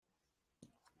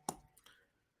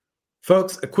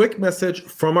Folks, a quick message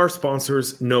from our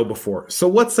sponsors, KnowBe4. So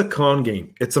what's a con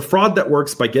game? It's a fraud that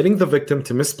works by getting the victim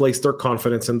to misplace their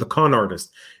confidence in the con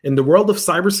artist. In the world of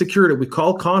cybersecurity, we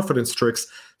call confidence tricks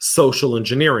social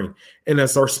engineering. And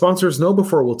as our sponsors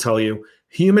KnowBe4 will tell you,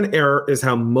 human error is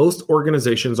how most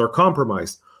organizations are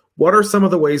compromised. What are some of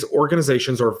the ways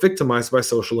organizations are victimized by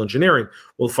social engineering?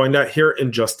 We'll find out here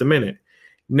in just a minute.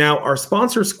 Now, our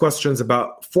sponsors' questions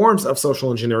about forms of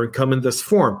social engineering come in this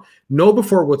form.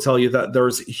 KnowBe4 will tell you that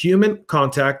there's human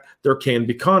contact, there can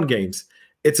be con games.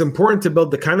 It's important to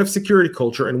build the kind of security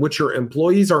culture in which your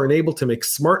employees are enabled to make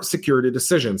smart security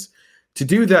decisions. To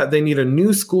do that, they need a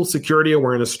new school security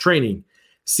awareness training.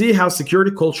 See how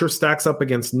security culture stacks up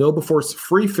against KnowBe4's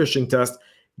free phishing test.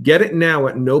 Get it now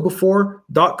at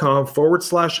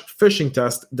knowbe4.com/phishing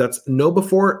test. That's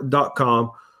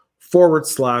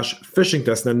knowbe4.com/phishing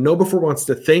test. Now, KnowBe4 wants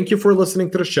to thank you for listening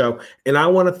to the show, and I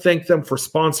want to thank them for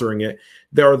sponsoring it.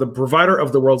 They are the provider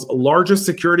of the world's largest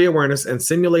security awareness and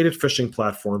simulated phishing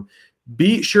platform.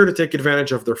 Be sure to take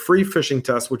advantage of their free phishing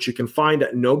test, which you can find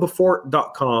at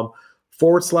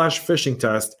knowbe4.com/phishing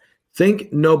test.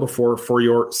 Think KnowBe4 for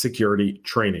your security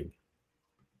training.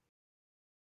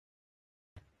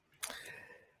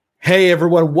 Hey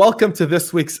everyone, welcome to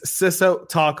this week's CISO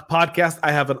Talk podcast.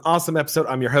 I have an awesome episode.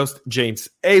 I'm your host, James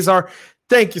Azar.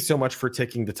 Thank you so much for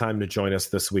taking the time to join us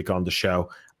this week on the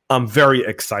show. I'm very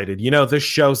excited. You know, this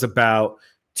show's about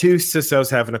two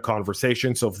CISOs having a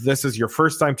conversation. So if this is your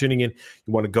first time tuning in,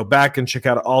 you want to go back and check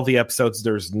out all the episodes.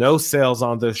 There's no sales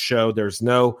on this show. There's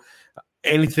no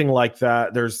anything like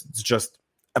that. There's just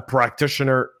a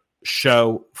practitioner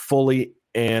show fully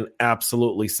and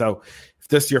absolutely. So if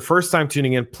this is your first time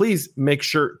tuning in, please make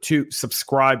sure to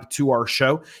subscribe to our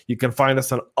show. You can find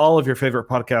us on all of your favorite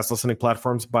podcast listening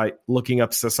platforms by looking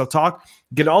up CISO Talk.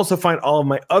 You can also find all of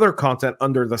my other content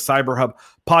under the CyberHub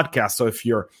podcast. So if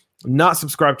you're not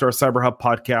subscribed to our CyberHub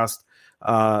podcast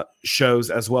shows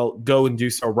as well, go and do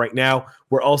so right now.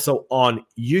 We're also on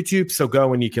YouTube, so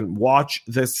go and you can watch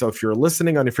this. So if you're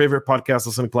listening on your favorite podcast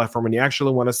listening platform and you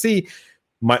actually want to see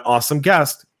my awesome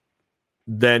guest,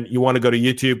 then you want to go to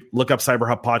YouTube, look up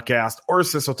CyberHub Podcast or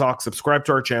CISO Talk, subscribe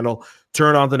to our channel,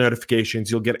 turn on the notifications.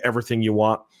 You'll get everything you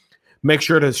want. Make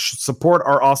sure to support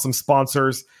our awesome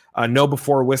sponsors,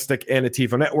 KnowBe4, Wistic, and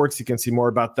Ativo Networks. You can see more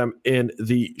about them in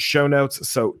the show notes,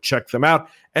 so check them out.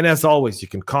 And as always, you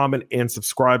can comment and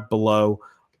subscribe below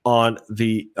on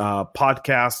the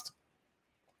podcast.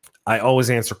 I always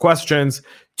answer questions.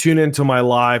 Tune into my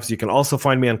lives. You can also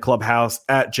find me on Clubhouse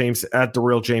at James Azar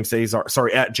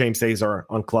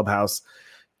on Clubhouse.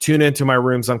 Tune into my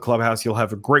rooms on Clubhouse. You'll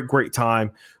have a great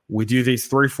time. We do these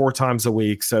 3-4 times a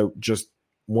week. So just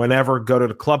whenever, go to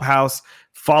the Clubhouse,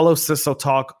 follow CISO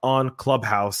Talk on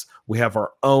Clubhouse. We have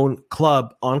our own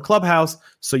club on Clubhouse,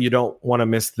 so you don't want to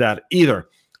miss that either.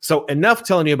 So enough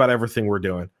telling you about everything we're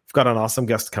doing. We've got an awesome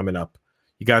guest coming up.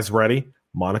 You guys ready?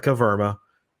 Monica Verma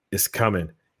is coming.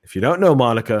 If you don't know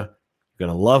Monica, you're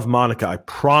going to love Monica. I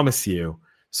promise you.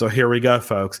 So here we go,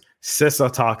 folks.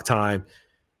 CISO Talk time.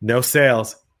 No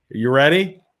sales. Are you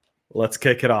ready? Let's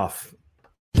kick it off.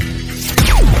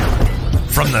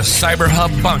 From the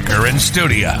CyberHub bunker and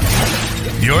studio,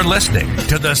 you're listening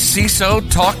to the CISO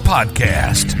Talk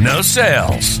podcast. No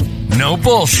sales, no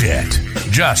bullshit,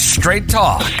 just straight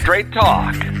talk. Straight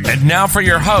talk. And now for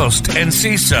your host and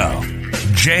CISO,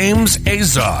 James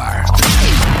Azar.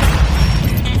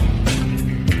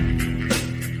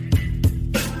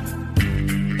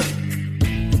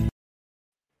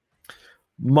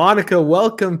 Monica,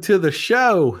 welcome to the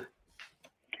show.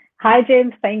 Hi,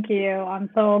 James. Thank you. I'm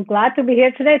so glad to be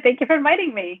here today. Thank you for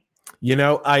inviting me. You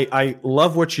know, I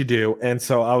love what you do. And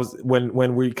so I was,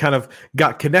 when we kind of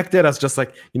got connected, I was just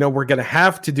like, you know, we're going to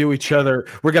have to do each other.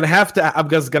 I'm going to have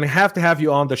to have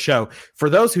you on the show. For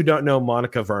those who don't know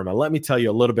Monica Verma, let me tell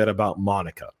you a little bit about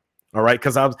Monica. All right.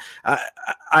 Cause I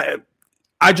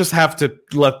just have to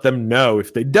let them know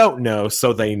if they don't know,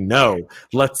 so they know.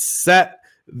 Let's set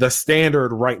the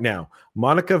standard right now.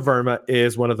 Monica Verma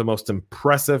is one of the most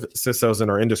impressive CISOs in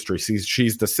our industry.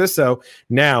 She's the CISO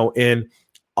now in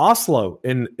Oslo,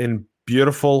 in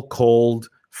beautiful, cold,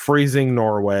 freezing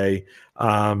Norway.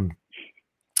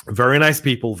 Very nice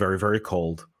people, very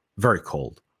cold, very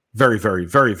cold, very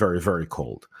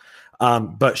cold.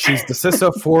 But she's the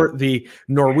CISO for the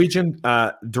Norwegian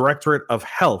Directorate of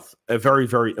Health, a very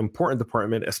important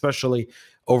department, especially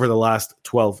over the last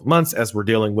 12 months as we're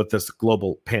dealing with this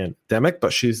global pandemic.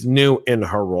 But she's new in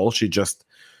her role. She just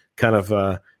kind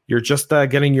of, you're just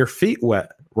getting your feet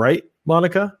wet, right,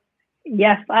 Monica?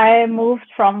 Yes, I moved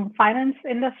from finance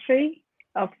industry,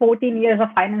 14 years of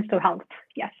finance to health.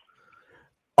 Yes.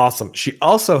 Awesome. She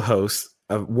also hosts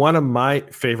one of my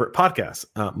favorite podcasts,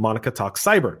 Monica Talks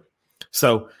Cyber.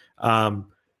 So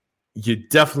you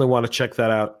definitely want to check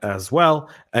that out as well.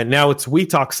 And now it's We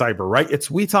Talk Cyber, right?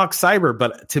 It's We Talk Cyber,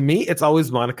 but to me, it's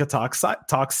always Monica Talks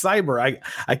Cyber.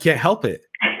 I can't help it.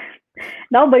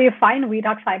 No, but you find We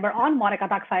Talk Cyber on Monica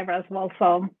Talk Cyber as well.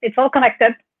 So it's all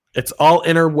connected. It's all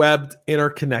interwebbed,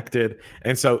 interconnected.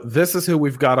 And so this is who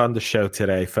we've got on the show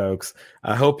today, folks.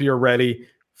 I hope you're ready.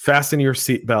 Fasten your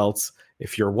seatbelts.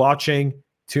 If you're watching,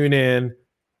 tune in,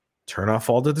 turn off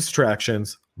all the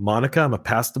distractions. Monica, I'm going to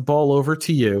pass the ball over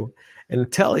to you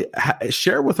and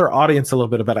share with our audience a little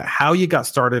bit about how you got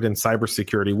started in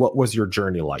cybersecurity. What was your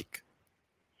journey like?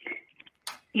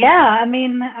 Yeah, I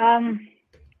mean,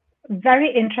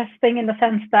 very interesting in the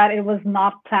sense that it was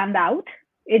not planned out.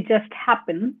 It just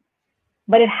happened,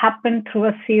 but it happened through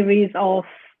a series of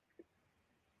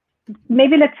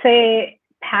maybe, let's say,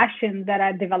 passion that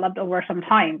I developed over some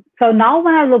time. So now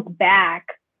when I look back,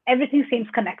 everything seems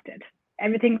connected.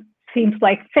 Everything seems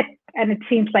like fit, and it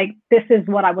seems like this is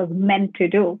what I was meant to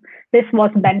do. This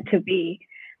was meant to be.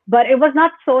 But it was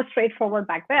not so straightforward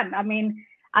back then. I mean,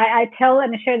 I tell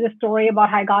and share the story about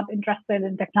how I got interested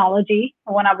in technology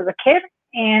when I was a kid.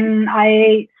 And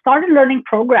I started learning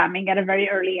programming at a very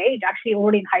early age, actually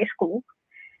already in high school.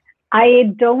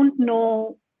 I don't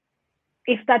know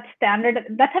if that's standard.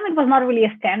 At that time, it was not really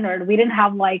a standard. We didn't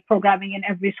have like programming in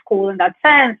every school in that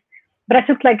sense. But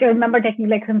I remember taking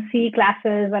like some C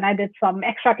classes, and I did some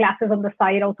extra classes on the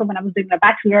side also when I was doing my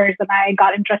bachelor's, and I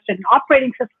got interested in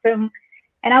operating system.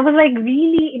 And I was like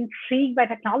really intrigued by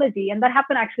technology. And that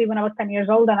happened actually when I was 10 years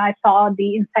old, and I saw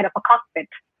the inside of a cockpit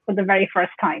for the very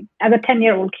first time as a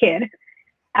 10-year-old kid.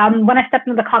 When I stepped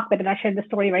into the cockpit, and I share this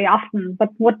story very often, but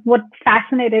what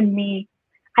fascinated me,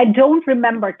 I don't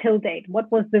remember till date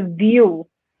what was the view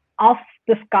of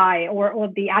the sky or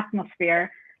the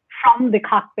atmosphere from the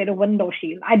cockpit window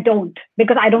shield. I don't,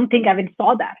 because I don't think I even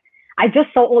saw that. I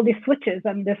just saw all these switches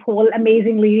and this whole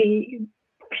amazingly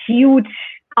huge,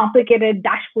 complicated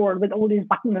dashboard with all these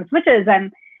buttons and switches,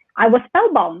 and I was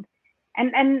spellbound.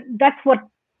 And that's what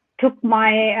took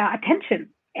my attention.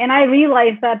 And I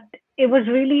realized that it was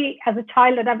really, as a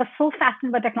child, that I was so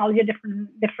fascinated by technology at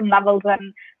different levels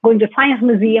and going to science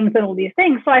museums and all these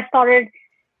things. So I started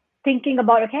thinking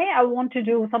about, okay, I want to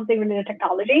do something related to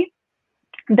technology.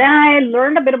 Then I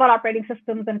learned a bit about operating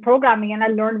systems and programming, and I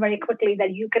learned very quickly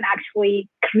that you can actually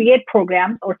create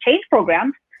programs or change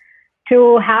programs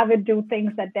to have it do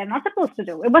things that they're not supposed to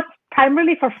do. It was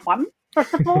primarily for fun,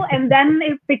 first of all, and then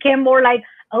it became more like,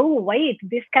 oh, wait,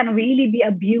 this can really be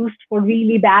abused for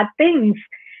really bad things,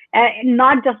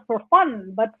 not just for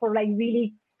fun, but for like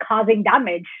really causing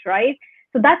damage, right?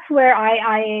 So that's where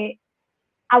I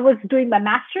was doing my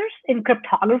master's in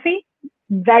cryptography,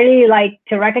 very like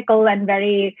theoretical and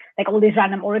very like all these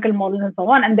random Oracle models and so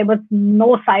on. And there was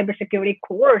no cybersecurity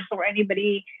course or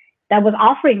anybody that was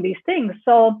offering these things.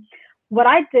 So what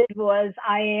I did was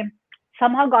I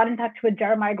somehow got in touch with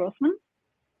Jeremiah Grossman,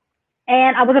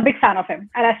 and I was a big fan of him,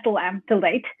 and I still am till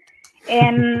date.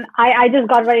 And I just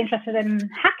got very interested in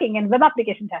hacking and web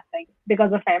application testing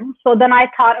because of him. So then I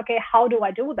thought, okay, how do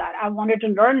I do that? I wanted to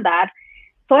learn that.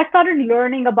 So I started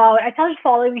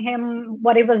following him,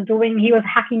 what he was doing. He was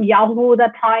hacking Yahoo at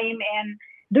that time and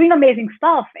doing amazing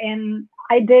stuff. And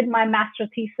I did my master's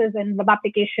thesis in web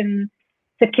application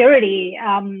security.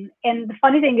 And the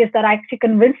funny thing is that I actually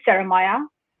convinced Jeremiah,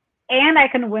 and I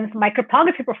convinced my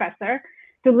cryptography professor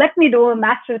to let me do a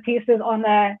master's thesis on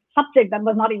a subject that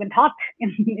was not even taught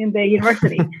in the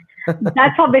university.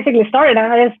 That's how basically started.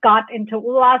 And I just got into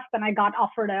UAS, and I got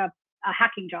offered a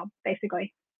hacking job,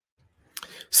 basically.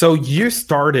 So your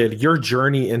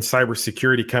journey in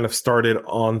cybersecurity kind of started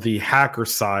on the hacker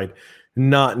side,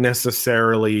 not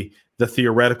necessarily the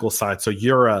theoretical side. So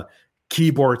you're a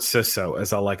keyboard CISO,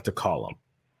 as I like to call them.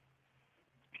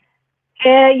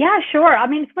 Yeah, sure. I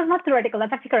mean, it was not theoretical.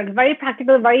 That's actually correct. Very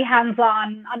practical, very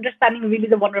hands-on, understanding really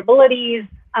the vulnerabilities,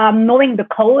 knowing the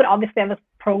code. Obviously, I was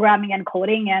programming and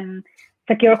coding and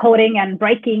secure coding and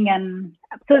breaking. And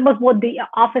so it was both the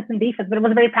offense and defense, but it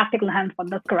was very practical and hands-on.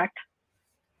 That's correct.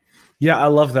 Yeah, I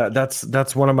love that.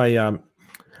 That's one of my,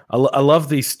 I love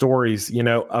these stories. You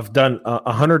know, I've done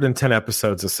 110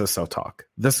 episodes of CISO Talk.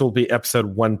 This will be episode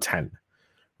 110,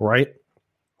 right?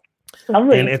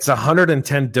 Lovely. And it's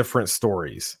 110 different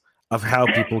stories of how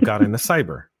people got into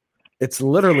cyber. It's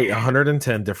literally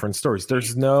 110 different stories.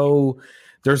 There's no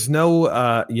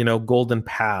golden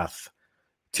path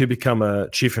to become a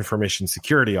chief information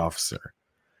security officer.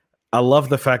 I love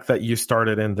the fact that you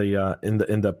started in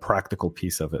the practical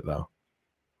piece of it, though.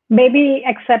 Maybe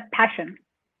except passion.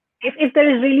 If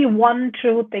there is really one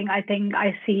true thing I think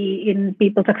I see in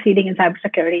people succeeding in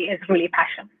cybersecurity, is really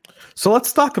passion. So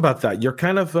let's talk about that. You're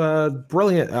kind of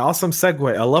brilliant, awesome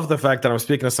segue. I love the fact that I'm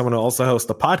speaking to someone who also hosts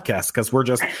a podcast, because we're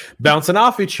just bouncing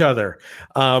off each other.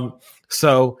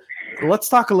 So let's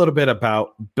talk a little bit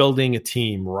about building a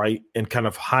team, right? And kind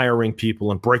of hiring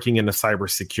people and breaking into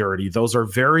cybersecurity. Those are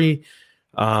very,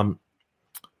 I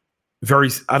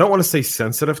don't want to say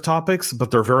sensitive topics,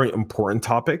 but they're very important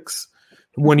topics.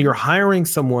 When you're hiring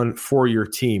someone for your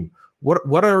team,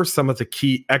 what are some of the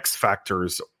key X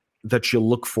factors that you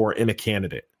look for in a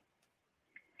candidate?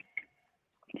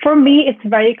 For me, it's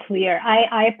very clear.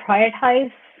 I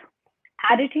prioritize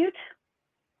attitude,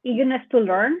 eagerness to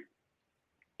learn,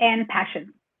 and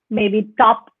passion. Maybe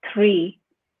top 3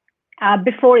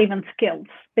 before even skills,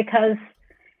 because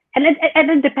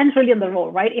it depends really on the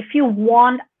role, right? If you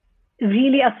want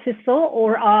really a CISO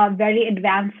or a very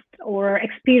advanced or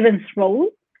experienced role,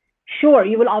 sure,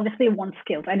 you will obviously want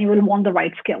skills and you will want the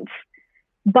right skills.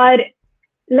 But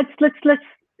let's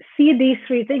see these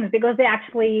 3 things, because they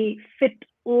actually fit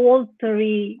all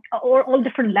 3 or all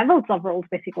different levels of roles,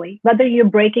 basically. Whether you're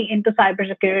breaking into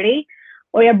cybersecurity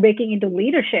or you're breaking into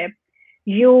leadership,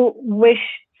 you wish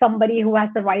somebody who has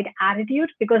the right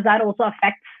attitude, because that also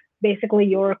affects basically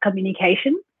your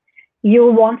communication.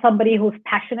 You want somebody who's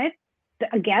passionate.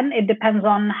 Again, it depends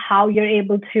on how you're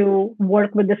able to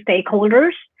work with the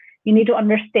stakeholders. You need to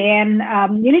understand,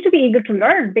 you need to be eager to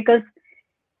learn, because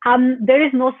there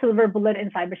is no silver bullet in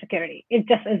cybersecurity. It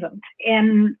just isn't.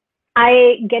 And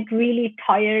I get really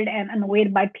tired and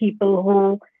annoyed by people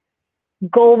who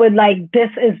go with like, this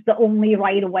is the only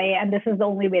right way and this is the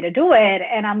only way to do it.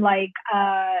 And I'm like,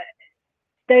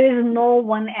 there is no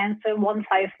one answer, one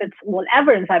size fits all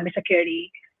ever in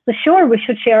cybersecurity. So sure, we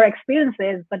should share our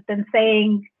experiences, but then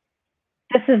saying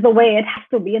this is the way it has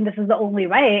to be and this is the only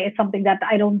way, it's something that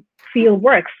I don't feel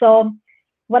works. So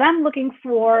when I'm looking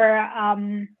for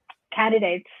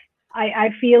candidates,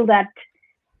 I feel that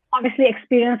obviously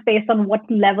experience based on what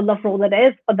level of role it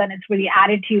is, but then it's really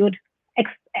attitude,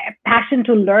 passion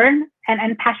to learn,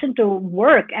 and passion to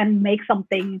work and make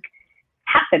something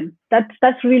happen.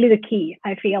 That's really the key.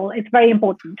 I feel it's very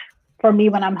important for me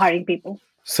when I'm hiring people.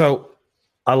 So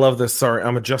I love this. Sorry,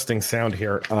 I'm adjusting sound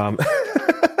here. No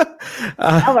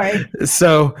worries.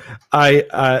 So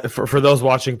for those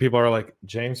watching, people are like,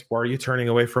 James, why are you turning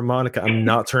away from Monica? I'm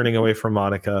not turning away from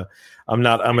Monica.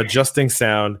 I'm adjusting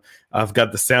sound. I've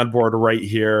got the soundboard right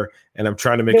here, and I'm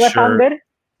trying to make sure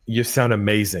you sound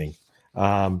amazing.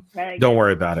 Don't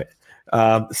worry about it.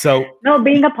 No,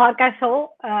 being a podcast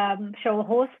show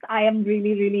host, I am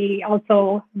really, really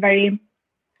also very,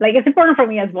 like, it's important for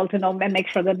me as well to know and make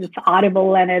sure that it's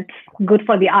audible and it's good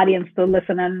for the audience to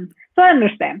listen. And so I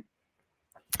understand.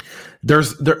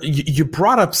 You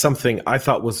brought up something I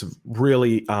thought was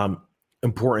really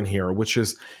important here, which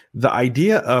is the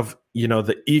idea of,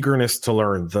 the eagerness to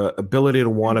learn, the ability to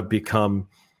want to become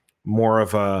more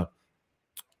of a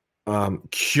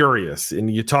curious. And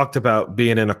you talked about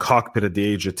being in a cockpit at the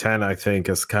age of 10, I think,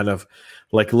 as kind of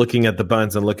like looking at the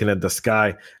buttons and looking at the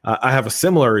sky. I have a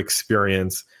similar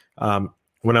experience.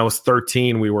 When I was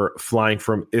 13, we were flying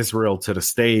from Israel to the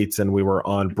States, and we were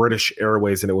on British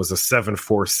Airways, and it was a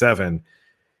 747.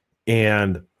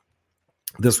 And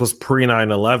this was pre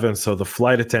 9/11. So the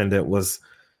flight attendant was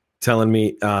telling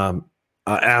me, I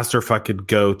asked her if I could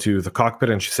go to the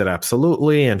cockpit, and she said,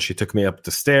 absolutely. And she took me up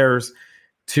the stairs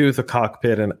to the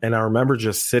cockpit. And I remember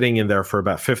just sitting in there for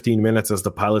about 15 minutes as the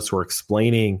pilots were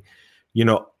explaining,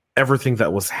 everything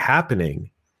that was happening.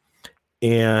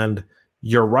 And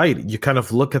you're right. You kind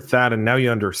of look at that, and now you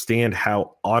understand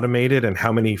how automated and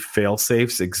how many fail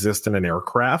safes exist in an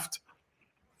aircraft.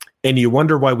 And you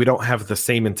wonder why we don't have the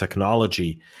same in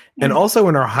technology. Mm-hmm. And also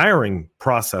in our hiring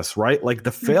process, right? Like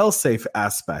the fail safe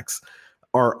aspects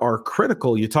are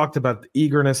critical. You talked about the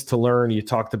eagerness to learn. You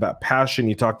talked about passion.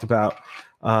 You talked about,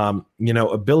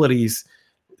 abilities.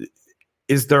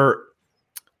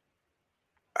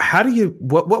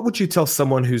 What would you tell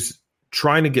someone who's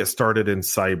trying to get started in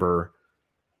cyber?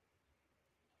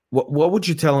 What would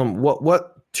you tell them?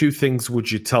 What 2 things would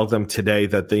you tell them today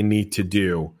that they need to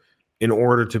do in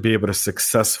order to be able to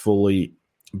successfully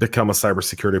become a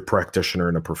cybersecurity practitioner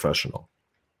and a professional?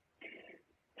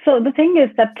 So the thing is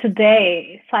that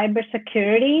today,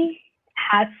 cybersecurity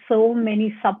has so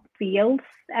many subfields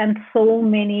and so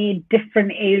many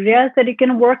different areas that you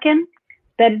can work in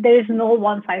that there is no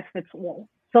one size fits all.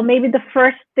 So maybe the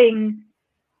first thing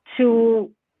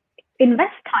to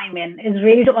invest time in is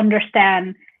really to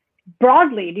understand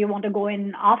broadly, do you want to go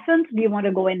in offense? Do you want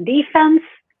to go in defense?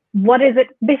 What is it?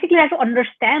 Basically, I have to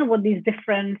understand what these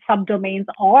different subdomains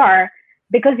are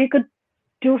because you could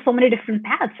do so many different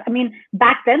paths. I mean,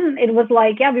 back then it was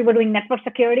like, yeah, we were doing network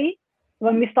security.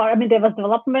 When we started, I mean, there was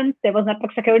development, there was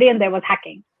network security, and there was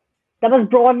hacking. That was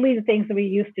broadly the things that we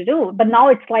used to do. But now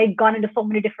it's like gone into so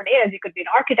many different areas. You could be an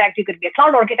architect, you could be a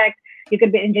cloud architect, you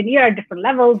could be an engineer at different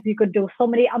levels, you could do so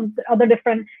many other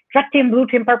different red team, blue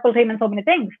team, purple team, and so many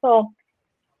things. So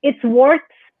it's worth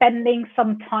spending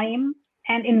some time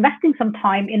and investing some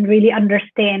time in really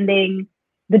understanding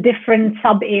the different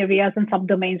sub areas and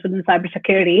subdomains within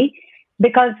cybersecurity,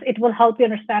 because it will help you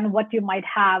understand what you might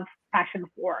have passion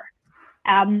for.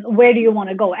 Where do you want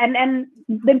to go? And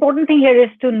the important thing here is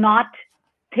to not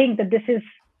think that this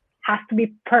has to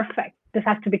be perfect. This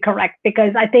has to be correct,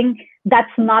 because I think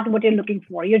that's not what you're looking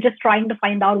for. You're just trying to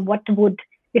find out what would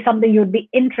be something you'd be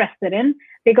interested in,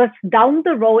 because down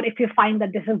the road, if you find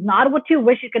that this is not what you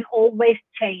wish, you can always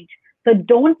change. So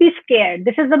don't be scared.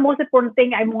 This is the most important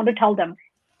thing I want to tell them.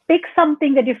 Pick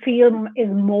something that you feel is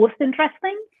most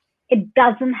interesting. It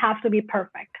doesn't have to be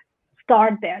perfect.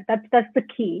 Start there. That's the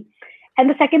key. And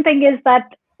the second thing is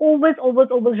that always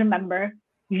remember,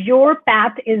 your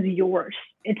path is yours.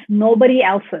 It's nobody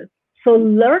else's. So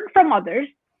learn from others,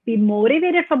 be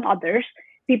motivated from others,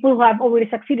 people who have already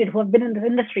succeeded, who have been in this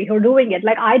industry, who are doing it.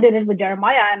 Like I did it with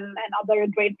Jeremiah and other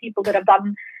great people that have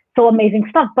done so amazing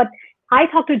stuff. But I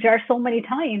talked to Jer so many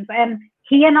times, and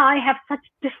he and I have such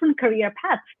different career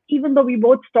paths, even though we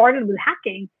both started with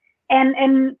hacking.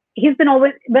 And he's been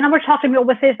always, whenever I talk to him, he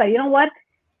always says that, you know what?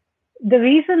 The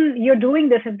reason you're doing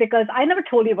this is because I never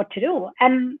told you what to do.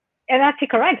 And actually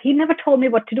correct. He never told me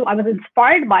what to do. I was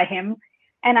inspired by him,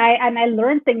 and I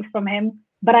learned things from him,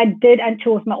 but I did and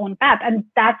chose my own path. And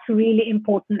that's really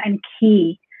important and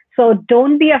key. So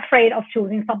don't be afraid of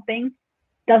choosing something.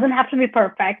 Doesn't have to be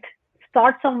perfect.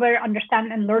 Start somewhere,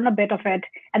 understand and learn a bit of it.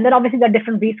 And then obviously there are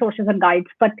different resources and guides,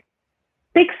 but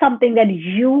pick something that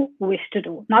you wish to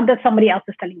do, not that somebody else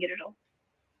is telling you to do.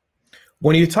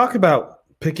 When you talk about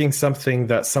picking something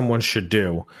that someone should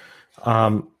do,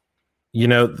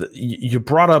 you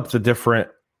brought up the different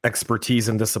expertise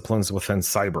and disciplines within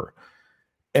cyber.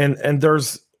 And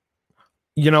there's,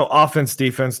 offense,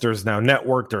 defense, there's now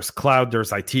network, there's cloud,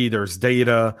 there's IT, there's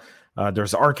data,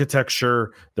 there's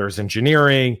architecture, there's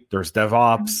engineering, there's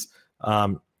DevOps.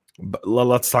 But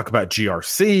let's talk about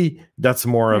GRC. That's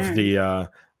more of the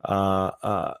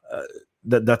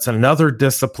that's another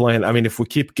discipline. I mean, if we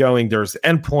keep going, there's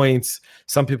endpoints.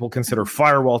 Some people consider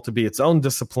firewall to be its own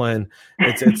discipline.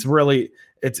 It's really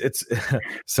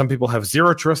some people have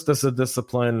zero trust as a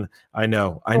discipline. I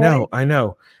know. And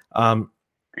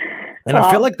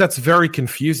I feel like that's very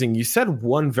confusing. You said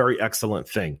one very excellent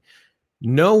thing.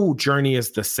 No journey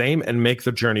is the same, and make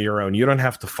the journey your own. You don't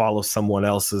have to follow someone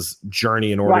else's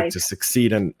journey in order to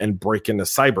succeed and break into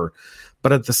cyber.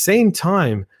 But at the same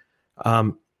time,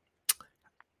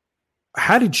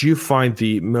 how did you find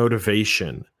the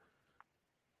motivation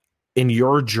in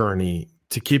your journey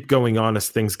to keep going on as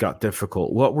things got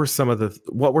difficult? What were some of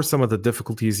the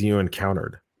difficulties you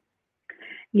encountered?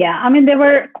 Yeah, I mean, there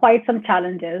were quite some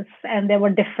challenges, and there were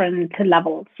different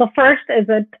levels. So first is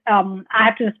that I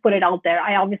have to just put it out there.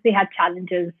 I obviously had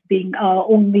challenges being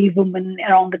only woman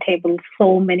around the table,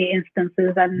 so many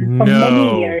instances, and for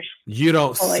many years. You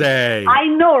don't say. I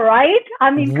know, right?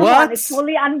 I mean, come on, it's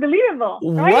totally unbelievable.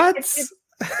 Right? What?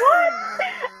 What?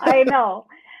 I know.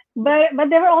 But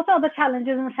there were also other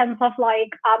challenges in the sense of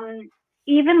like,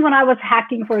 even when I was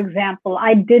hacking, for example,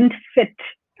 I didn't fit.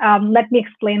 Let me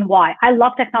explain why. I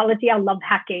love technology. I love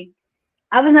hacking.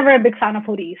 I was never a big fan of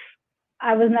hoodies.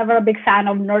 I was never a big fan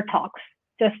of nerd talks.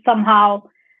 Just somehow,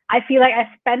 I feel like I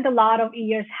spent a lot of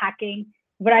years hacking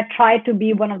where I tried to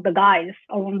be one of the guys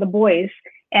or one of the boys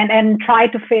and try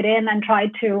to fit in and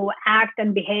try to act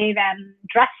and behave and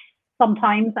dress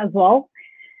sometimes as well.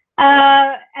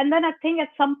 And then I think at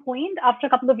some point, after a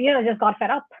couple of years, I just got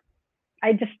fed up.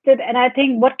 I just did. And I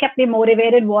think what kept me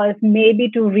motivated was maybe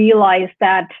to realize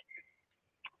that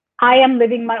I am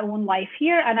living my own life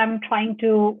here and I'm trying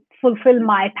to fulfill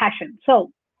my passion.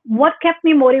 So what kept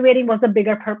me motivating was the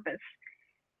bigger purpose.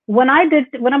 When I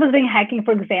was doing hacking,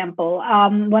 for example,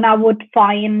 when I would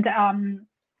find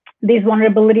these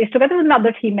vulnerabilities together with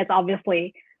other teammates,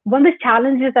 obviously, one of the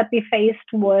challenges that we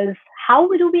faced was how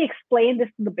do we explain this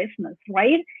to the business,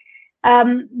 right?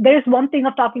 There's one thing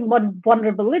of talking about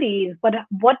vulnerabilities, but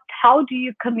how do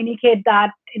you communicate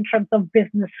that in terms of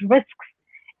business risks?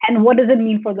 And what does it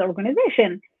mean for the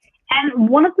organization? And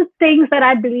one of the things that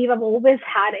I believe I've always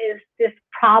had is this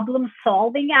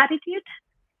problem-solving attitude.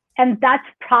 And that's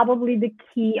probably the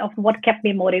key of what kept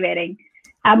me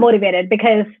motivated,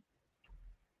 because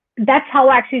that's how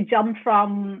I actually jumped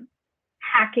from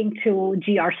hacking to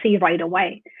GRC right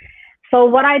away. So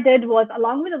what I did was,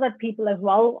 along with other people as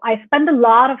well, I spent a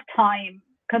lot of time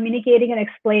communicating and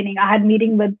explaining. I had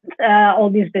meeting with all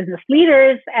these business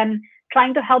leaders and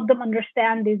trying to help them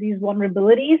understand these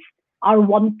vulnerabilities are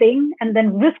one thing, and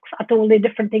then risks are totally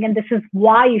different thing. And this is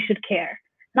why you should care.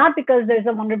 Not because there's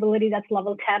a vulnerability that's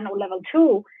level 10 or level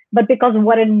 2, but because of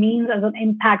what it means as an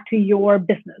impact to your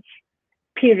business,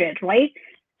 period, right?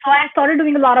 So I started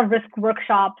doing a lot of risk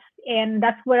workshops, and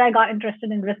that's where I got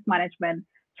interested in risk management.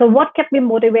 So what kept me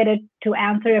motivated, to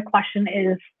answer your question,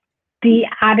 is the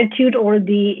attitude or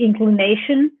the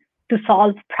inclination to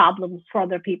solve problems for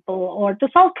other people, or to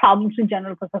solve problems in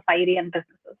general for society and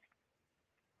businesses.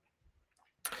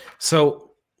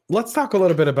 So let's talk a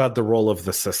little bit about the role of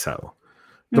the CISO.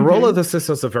 The role of the CISO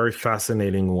is a very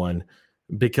fascinating one,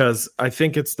 because I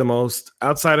think it's the most,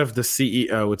 outside of the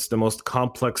CEO, it's the most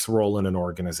complex role in an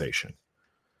organization.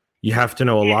 You have to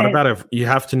know a lot about it. You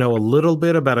have to know a little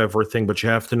bit about everything, but you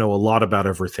have to know a lot about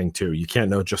everything too. You can't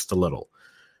know just a little.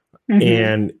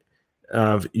 And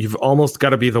you've almost got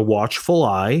to be the watchful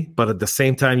eye, but at the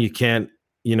same time, you can't,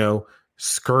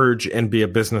 scourge and be a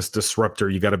business disruptor.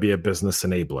 You got to be a business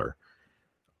enabler.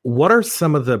 What are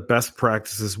some of the best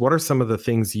practices? What are some of the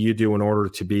things you do in order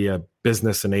to be a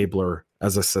business enabler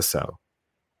as a CISO?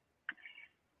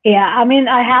 Yeah, I mean,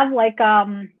 I have like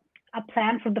a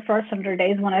plan for the first 100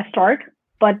 days when I start.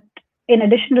 But in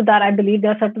addition to that, I believe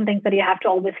there are certain things that you have to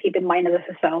always keep in mind as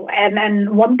a CISO. And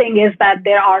one thing is that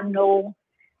there are no,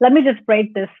 let me just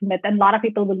break this myth, and a lot of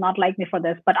people will not like me for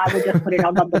this, but I will just put it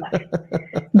out nonetheless.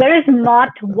 There is not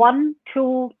 1,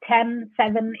 2, 10,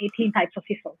 7, 18 types of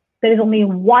CISOs. There is only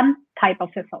one type of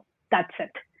CISO. That's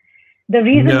it. The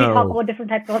reason we talk about different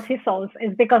types of CISOs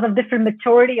is because of different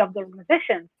maturity of the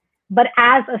organization. But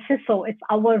as a CISO, it's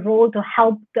our role to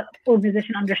help the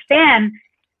organization understand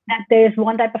that there is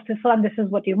one type of CISO and this is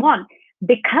what you want.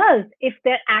 Because if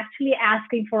they're actually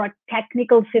asking for a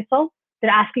technical CISO, they're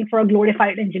asking for a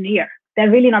glorified engineer. They're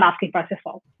really not asking for a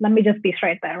CISO. Let me just be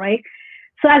straight there, right?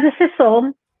 So as a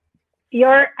CISO,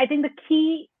 I think the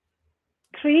key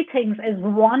 3 things is,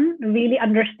 1, really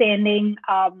understanding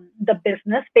the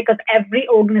business, because every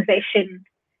organization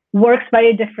works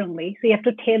very differently. So you have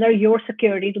to tailor your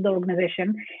security to the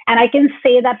organization. And I can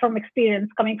say that from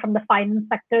experience coming from the finance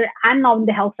sector and now in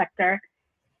the health sector,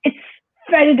 it's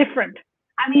very different.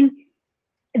 I mean,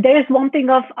 there is one thing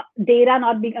of data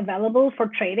not being available for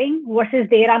trading versus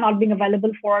data not being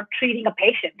available for treating a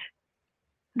patient.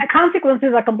 The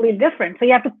consequences are completely different. So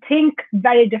you have to think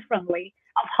very differently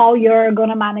of how you're going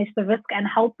to manage the risk and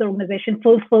help the organization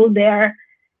fulfill their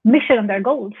mission and their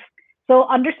goals. So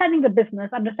understanding the business,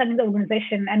 understanding the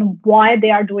organization and why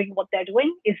they are doing what they're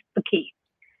doing is the key.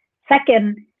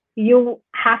 Second, you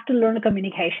have to learn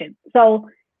communication. So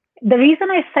the reason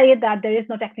I say that there is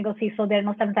no technical CISO, there are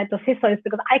no 7 types of CISO, is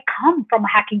because I come from a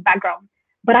hacking background,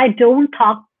 but I don't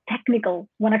talk technical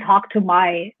when I talk to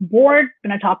my board,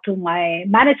 when I talk to my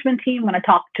management team, when I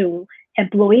talk to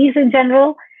employees in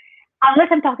general. Unless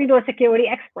I'm talking to a security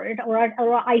expert or an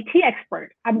IT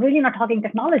expert, I'm really not talking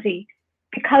technology,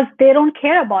 because they don't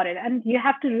care about it. And you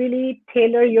have to really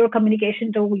tailor your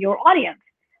communication to your audience.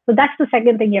 So that's the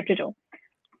second thing you have to do.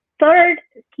 Third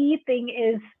key thing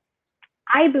is,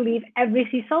 I believe every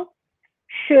CISO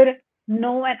should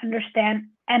know and understand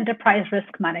enterprise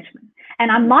risk management.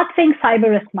 And I'm not saying cyber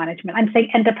risk management, I'm saying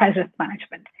enterprise risk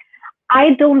management.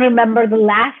 I don't remember the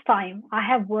last time I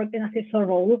have worked in a CISO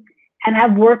role and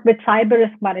have worked with cyber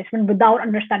risk management without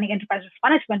understanding enterprise risk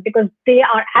management, because they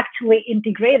are actually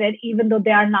integrated, even though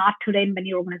they are not today in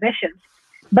many organizations.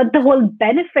 But the whole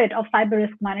benefit of cyber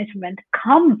risk management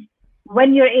comes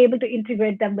when you're able to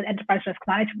integrate them with enterprise risk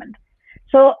management.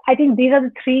 So I think these are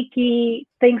the 3 key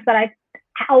things that I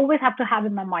always have to have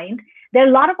in my mind. There are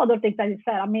a lot of other things, as you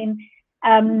said. I mean,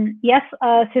 yes,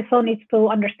 CISO needs to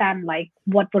understand like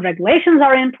what the regulations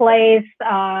are in place,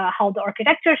 how the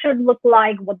architecture should look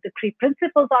like, what the key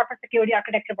principles are for security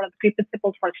architecture, what are the key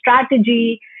principles for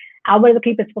strategy, what are the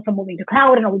key principles for moving to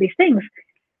cloud, and all these things.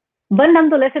 But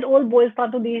nonetheless, it all boils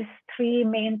down to these 3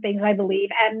 main things, I believe.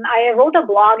 And I wrote a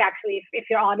blog, actually, if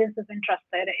your audience is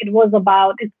interested. It was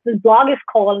about, the blog is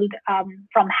called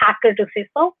From Hacker to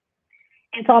CISO.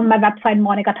 It's on my website,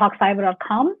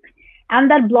 monicatalkcyber.com.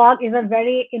 And that blog is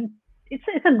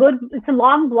it's a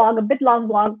long blog, a bit long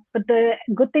blog, but the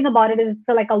good thing about it is it's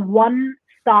like a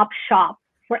one-stop shop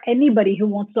for anybody who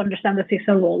wants to understand the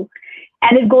CISO role.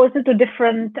 And it goes into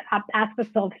different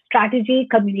aspects of strategy,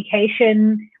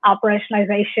 communication,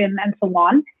 operationalization, and so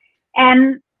on.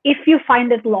 And if you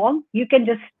find it long, you can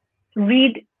just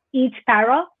read each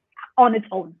para on its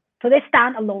own. So they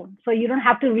stand alone. So you don't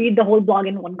have to read the whole blog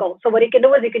in one go. So what you can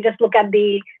do is you can just look at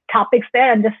the topics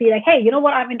there and just see like, hey, you know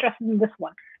what? I'm interested in this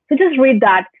one. So just read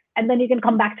that and then you can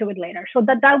come back to it later. So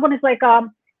that one is like a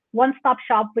one-stop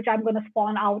shop, which I'm going to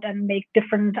spawn out and make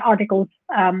different articles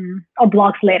or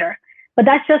blogs later. But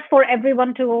that's just for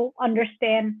everyone to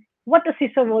understand what the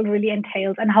CISO role really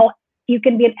entails and how you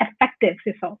can be an effective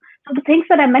CISO. So the things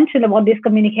that I mentioned about this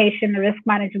communication, risk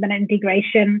management,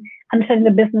 integration, understanding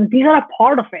the business, these are a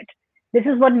part of it. This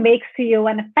is what makes you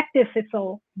an effective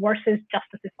CISO versus just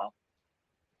a CISO.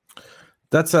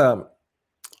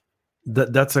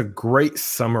 That's a great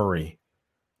summary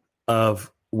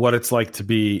of what it's like to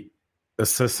be a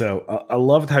CISO. I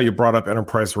loved how you brought up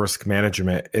enterprise risk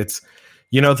management. It's,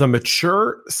 the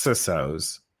mature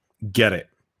CISOs get it.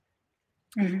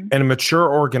 Mm-hmm. And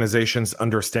mature organizations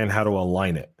understand how to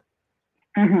align it.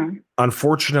 Mm-hmm.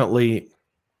 Unfortunately,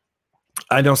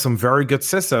 I know some very good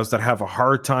CISOs that have a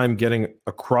hard time getting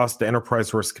across the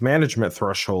enterprise risk management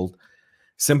threshold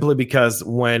simply because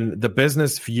when the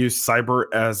business views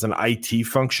cyber as an IT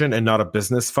function and not a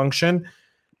business function,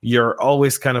 you're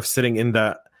always kind of sitting in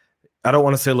that, I don't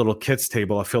want to say little kids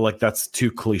table. I feel like that's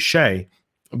too cliche,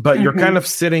 but mm-hmm. you're kind of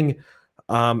sitting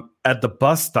at the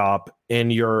bus stop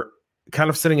and you're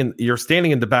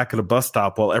standing in the back of the bus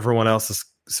stop while everyone else is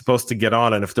supposed to get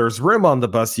on. And if there's room on the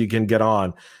bus, you can get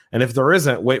on. And if there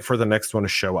isn't, wait for the next one to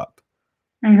show up.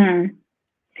 Mm-hmm.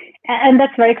 And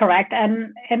that's very correct.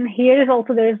 And here is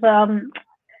also, there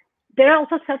are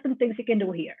also certain things you can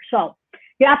do here. So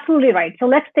you're absolutely right. So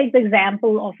let's take the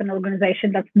example of an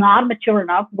organization that's not mature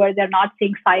enough where they're not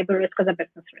seeing cyber risk as a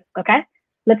business risk. Okay,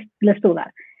 let's do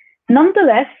that.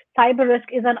 Nonetheless, cyber risk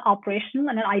is an operational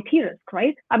and an IT risk,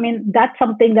 right? I mean, that's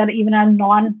something that even a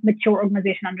non-mature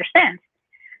organization understands.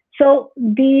 So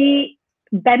the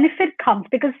benefit comes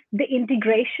because the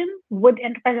integration with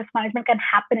enterprise risk management can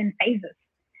happen in phases.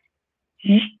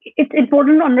 It's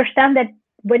important to understand that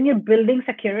when you're building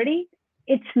security,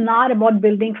 it's not about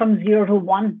building from 0 to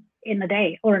 1 in a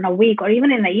day or in a week or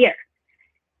even in a year.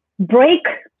 Break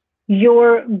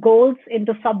your goals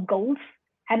into sub goals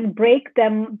and break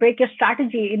your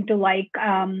strategy into like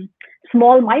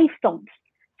small milestones.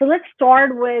 So let's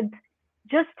start with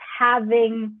just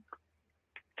having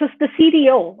just the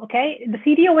CDO, okay? The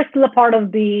CDO is still a part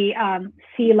of the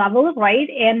C-level, right?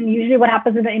 And usually what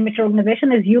happens in an immature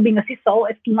organization is you being a CISO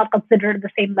is still not considered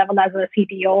the same level as a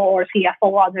CTO or CFO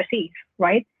or other Cs,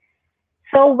 right?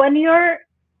 So when you're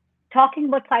talking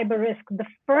about cyber risk, the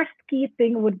first key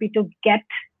thing would be to get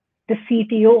the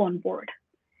CTO on board.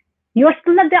 You're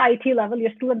still at the IT level,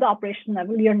 you're still at the operation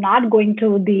level, you're not going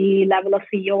to the level of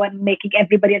CEO and making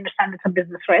everybody understand it's a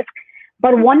business risk.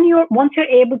 But once you're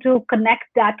able to connect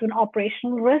that to an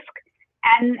operational risk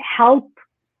and help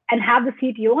and have the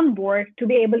CTO on board to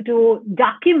be able to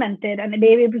document it and be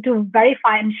able to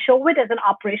verify and show it as an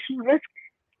operational risk,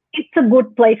 it's a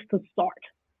good place to start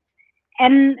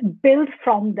and build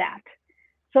from that.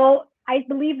 So I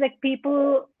believe that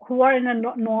people who are in a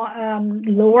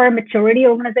lower maturity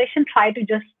organization try to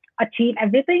just achieve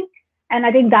everything. And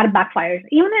I think that backfires,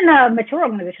 even in a mature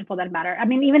organization for that matter. I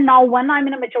mean, even now when I'm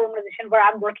in a mature organization where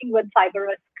I'm working with cyber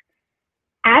risk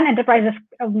and enterprise risk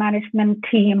management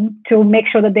team to make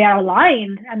sure that they are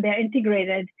aligned and they're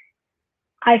integrated,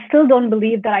 I still don't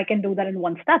believe that I can do that in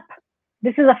one step.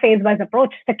 This is a phase-wise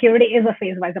approach. Security is a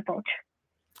phase-wise approach.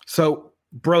 So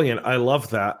brilliant. I love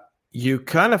that. You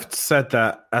kind of said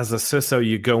that as a CISO,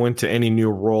 you go into any new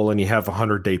role and you have a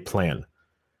 100-day plan.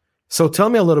 So tell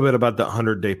me a little bit about the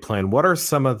 100-day plan. What are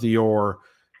some of your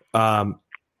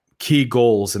key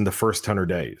goals in the first 100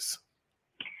 days?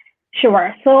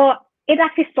 Sure. So it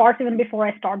actually starts even before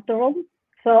I start the role.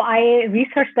 So I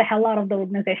research the hell out of the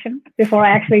organization before I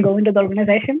actually go into the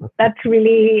organization. That's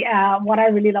really what I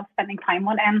really love spending time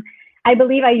on. And I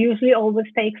believe I usually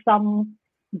always take some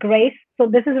grace. So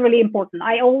this is really important.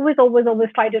 I always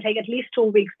try to take at least 2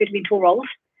 weeks between two roles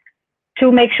to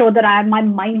make sure that my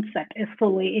mindset is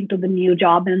fully into the new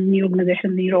job and new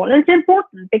organization, new role. And it's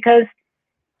important because,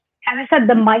 as I said,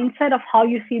 the mindset of how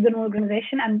you see the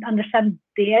organization and understand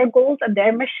their goals and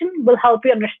their mission will help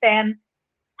you understand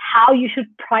how you should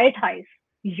prioritize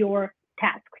your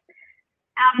tasks.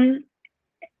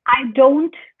 I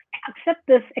don't accept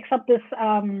this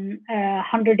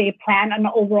 100-day plan on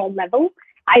an overall level.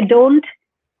 I don't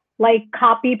like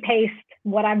copy paste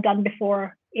what I've done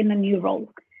before in a new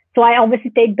role. So I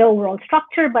obviously take the overall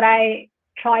structure, but I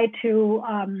try to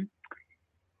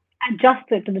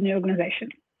adjust it to the new organization.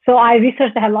 So I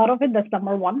research the hell out of it. That's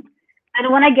number one.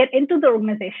 And when I get into the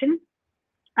organization,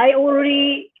 I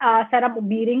already set up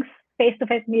meetings,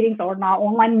 face-to-face meetings, or now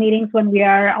online meetings when we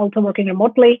are also working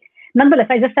remotely. Nonetheless,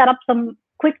 I just set up some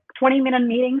quick 20-minute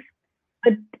meetings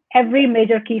with every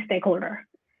major key stakeholder,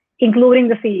 including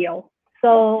the CEO.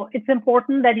 So it's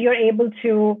important that you're able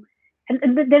to,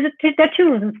 and there are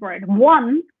two reasons for it.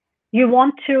 One, you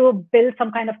want to build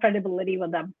some kind of credibility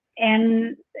with them.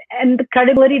 And the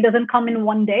credibility doesn't come in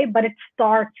one day, but it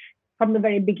starts from the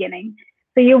very beginning.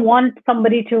 So you want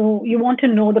to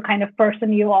know the kind of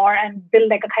person you are and build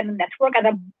like a kind of network at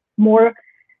a more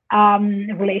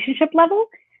relationship level.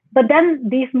 But then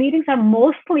these meetings are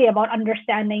mostly about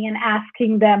understanding and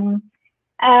asking them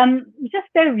just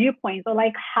their viewpoints, or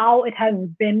like how it has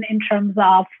been in terms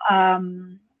of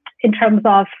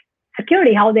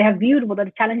security, how they have viewed, what are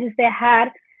the challenges they had.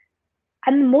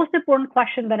 And the most important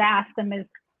question that I ask them is,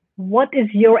 what is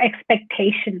your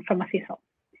expectation from a CISO?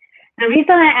 The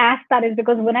reason I ask that is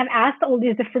because when I've asked all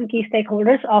these different key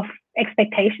stakeholders of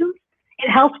expectations, it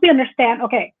helps me understand,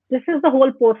 okay, this is the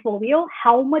whole portfolio.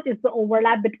 How much is the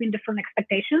overlap between different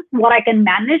expectations, what I can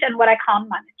manage and what I can't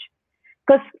manage?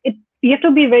 Because you have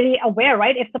to be very aware,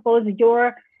 right? If suppose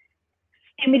your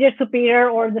immediate superior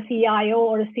or the CIO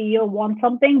or the CEO want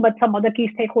something, but some other key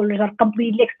stakeholders are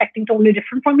completely expecting totally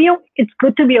different from you, it's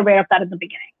good to be aware of that in the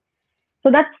beginning.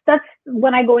 So that's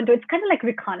when I go into it's kind of like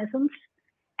reconnaissance.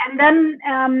 And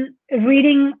then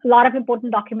reading a lot of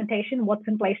important documentation, what's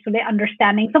in place today,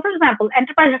 understanding. So for example,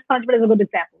 enterprise risk management is a good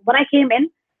example. When I came in,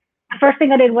 the first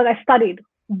thing I did was I studied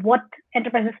what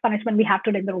enterprise risk management we have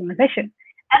today in the organization.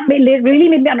 And it really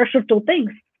made me understand two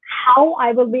things: how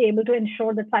I will be able to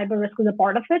ensure that cyber risk is a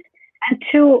part of it, and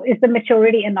two, is the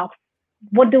maturity enough?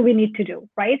 What do we need to do,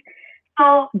 right?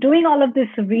 So doing all of this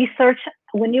research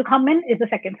when you come in is the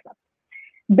second step.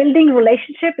 Building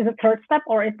relationship is a third step,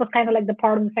 or it was kind of like the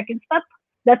part of the second step.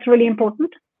 That's really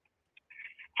important.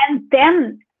 And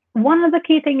then one of the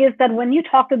key thing is that when you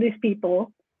talk to these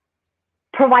people,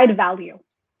 provide value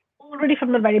already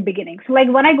from the very beginning. So like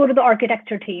when I go to the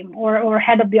architecture team or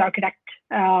head of the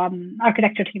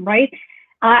architecture team, right?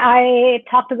 I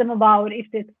talk to them about if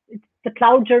it's the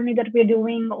cloud journey that we're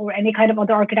doing or any kind of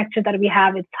other architecture that we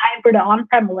have, it's hybrid or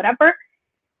on-prem or whatever.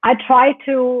 I try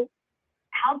to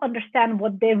help understand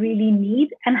what they really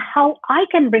need and how I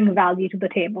can bring value to the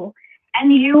table. And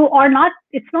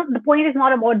the point is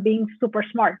not about being super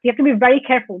smart. You have to be very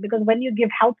careful, because when you give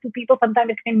help to people,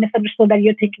 sometimes it can be misunderstood that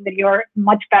you're thinking that you're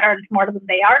much better and smarter than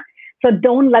they are. So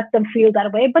don't let them feel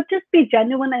that way, but just be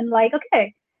genuine and like,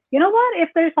 okay, you know what, if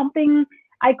there's something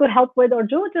I could help with or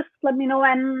do, just let me know.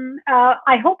 And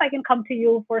I hope I can come to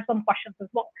you for some questions as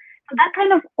well. So that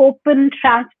kind of open,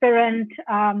 transparent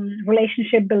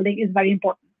relationship building is very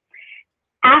important.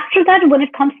 After that, when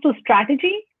it comes to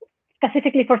strategy,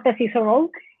 specifically for the CISO role,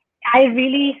 I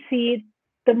really see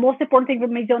the most important thing for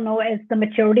me to know is the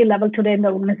maturity level today in the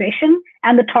organization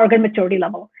and the target maturity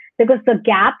level, because the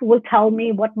gap will tell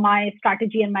me what my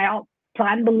strategy and my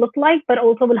plan will look like, but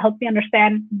also will help me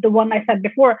understand the one I said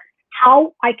before,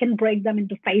 how I can break them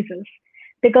into phases.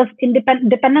 Because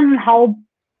depending on how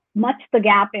much the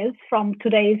gap is from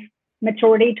today's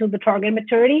maturity to the target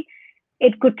maturity,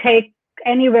 it could take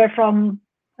anywhere from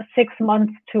 6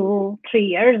 months to 3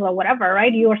 years or whatever,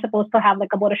 right? You are supposed to have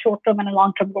like about a short-term and a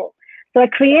long-term goal. So I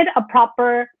create a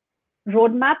proper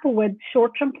roadmap with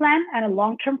short-term plan and a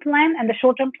long-term plan. And the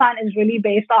short-term plan is really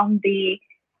based on the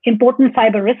important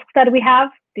cyber risks that we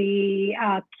have, the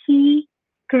key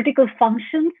critical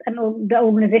functions and the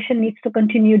organization needs to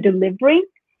continue delivering,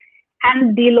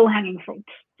 and the low-hanging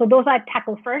fruits. So those I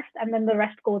tackle first, and then the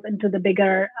rest goes into the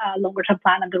bigger, longer-term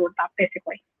plan and the roadmap,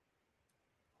 basically.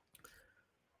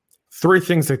 3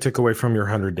 things I took away from your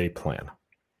 100-day plan.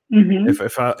 Mm-hmm.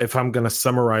 If I'm going to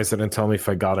summarize it and tell me if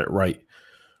I got it right,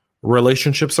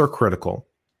 relationships are critical.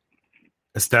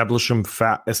 Establish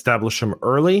them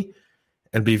early,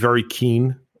 and be very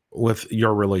keen with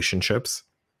your relationships.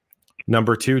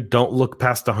 Number 2, don't look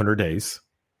past 100 days.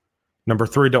 Number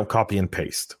 3, don't copy and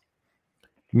paste.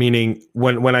 Meaning,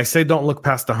 when I say don't look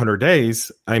past 100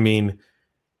 days, I mean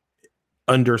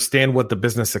understand what the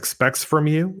business expects from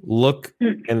you. Look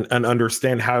and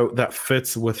understand how that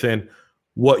fits within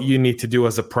what you need to do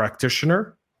as a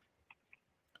practitioner.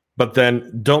 But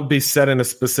then don't be set in a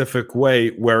specific way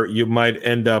where you might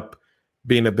end up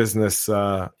being a business.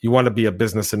 You want to be a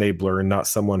business enabler and not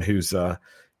someone who's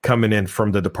coming in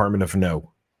from the Department of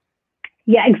No.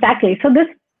 Yeah, exactly. So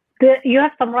you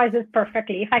have summarized this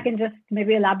perfectly. If I can just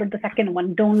maybe elaborate the second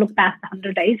one, don't look past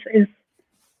 100 days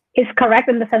is correct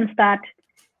in the sense that,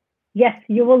 yes,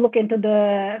 you will look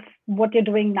into what you're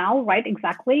doing now, right?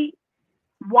 Exactly.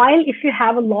 While if you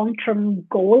have a long-term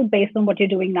goal based on what you're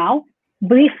doing now,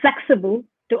 be flexible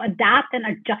to adapt and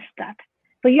adjust that.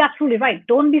 So you're absolutely right.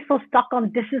 Don't be so stuck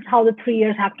on this is how the 3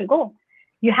 years have to go.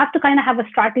 you have to kind of have a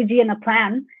strategy and a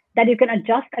plan that you can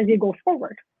adjust as you go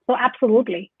forward. So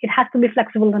absolutely, it has to be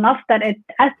flexible enough that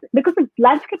because the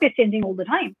landscape is changing all the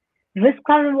time. Risks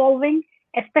are evolving,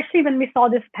 especially when we saw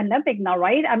this pandemic now,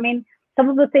 right? I mean, some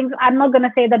of the things, I'm not going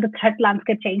to say that the threat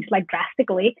landscape changed like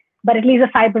drastically, but at least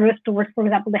the cyber risk towards, for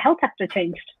example, the health sector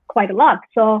changed quite a lot.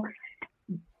 So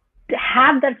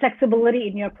have that flexibility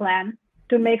in your plan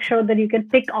to make sure that you can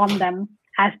pick on them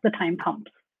as the time comes.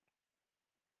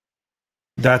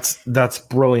 That's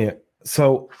brilliant.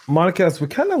 So, Monica, as we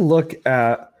kind of look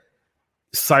at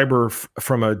cyber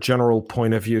from a general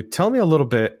point of view, tell me a little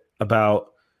bit about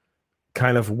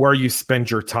kind of where you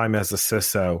spend your time as a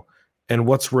CISO and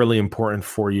what's really important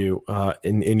for you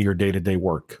in your day-to-day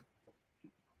work.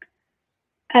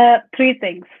 3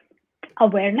 things.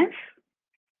 Awareness,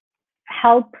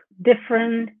 help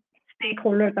different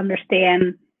stakeholders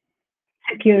understand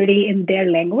security in their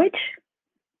language.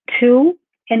 2,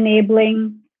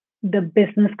 enabling the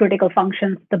business critical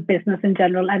functions, the business in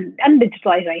general, and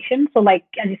digitalization. So like,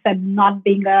 as you said, not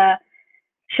being a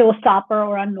showstopper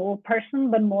or a no person,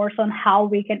 but more so on how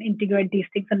we can integrate these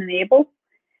things and enable.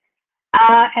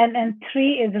 And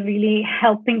 3 is really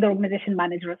helping the organization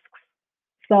manage risks.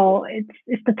 So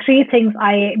it's the 3 things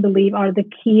I believe are the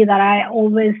key that I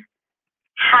always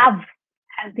have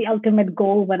as the ultimate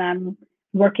goal when I'm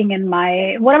working in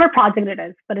my whatever project it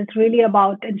is. But it's really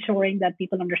about ensuring that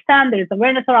people understand there is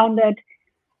awareness around it,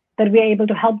 that we are able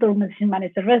to help the organization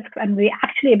manage the risks, and we're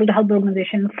actually able to help the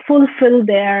organization fulfill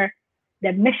their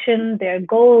mission, their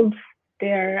goals,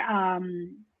 their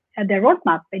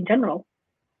roadmap in general.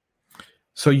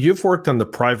 So you've worked on the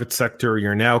private sector.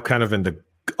 You're now kind of in the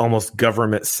almost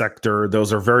government sector.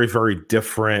 Those are very, very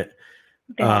different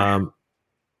in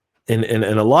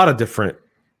a lot of different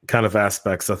kind of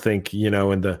aspects. I think, in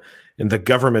the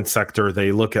government sector,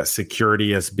 they look at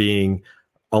security as being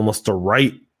almost a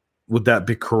right. Would that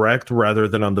be correct? Rather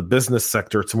than on the business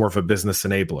sector, it's more of a business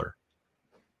enabler.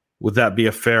 Would that be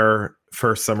a fair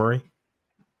summary?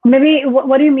 Maybe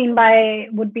what do you mean by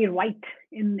would be right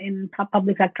in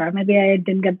public sector? Maybe I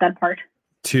didn't get that part.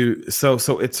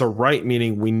 So it's a right,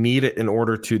 meaning we need it in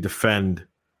order to defend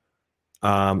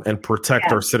and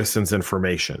protect our citizens'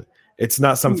 information. It's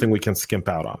not something we can skimp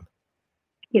out on.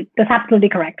 Yeah, that's absolutely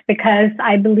correct, because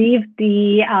I believe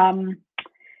the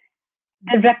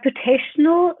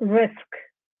reputational risk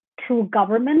to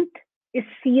government is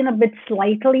seen a bit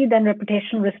slightly than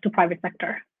reputational risk to private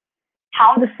sector.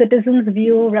 How the citizens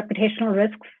view reputational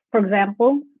risks, for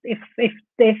example, if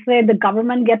they say the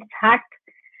government gets hacked,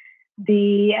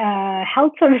 the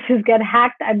health services get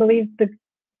hacked, I believe the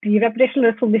reputational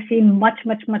risk will be seen much,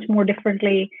 much, much more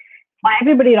differently by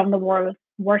everybody around the world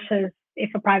versus if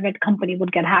a private company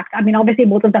would get hacked. I mean, obviously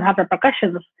both of them have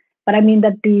repercussions, but I mean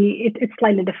that it's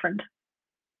slightly different.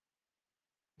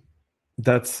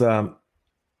 That's good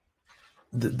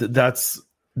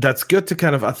to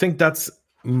kind of, I think that's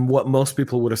what most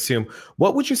people would assume.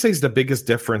 What would you say is the biggest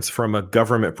difference from a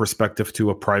government perspective to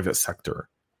a private sector?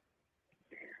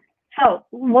 So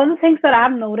one of the things that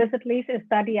I've noticed, at least, is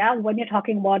that, when you're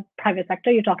talking about private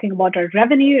sector, you're talking about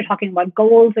revenue, you're talking about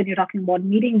goals, and you're talking about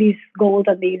meeting these goals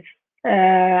and these,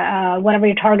 whatever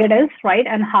your target is, right?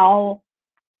 And how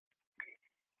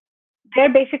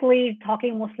they're basically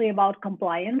talking mostly about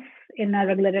compliance in a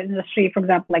regulated industry, for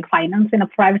example, like finance in a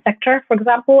private sector, for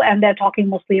example, and they're talking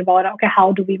mostly about, okay,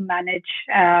 how do we manage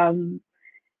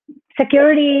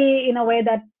security in a way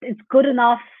that is good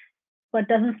enough but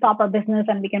doesn't stop our business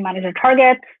and we can manage our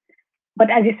targets.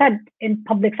 But as you said, in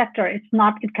public sector, it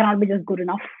cannot be just good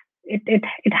enough. It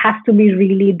has to be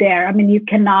really there. I mean, you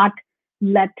cannot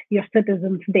let your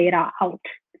citizens' data out.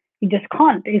 You just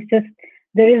can't. It's just,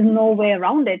 there is no way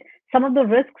around it. Some of the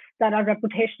risks that are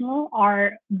reputational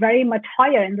are very much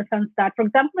higher in the sense that, for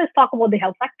example, let's talk about the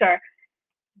health sector.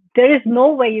 There is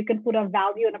no way you can put a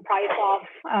value and a price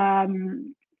of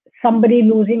somebody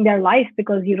losing their life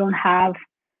because you don't have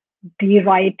the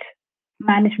right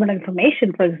management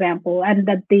information, for example, and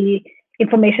that the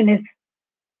information is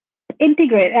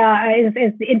integrated,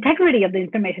 is the integrity of the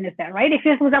information is there, right? If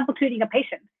you're, for example, treating a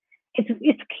patient,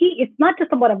 it's key. It's not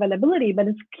just about availability, but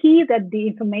it's key that the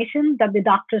information that the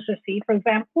doctors receive, for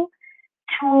example,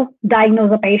 to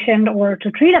diagnose a patient or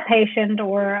to treat a patient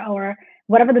or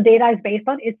whatever the data is based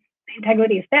on, the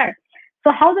integrity is there.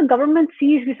 So how the government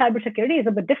sees the cybersecurity is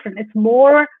a bit different. It's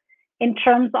more in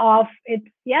terms of it's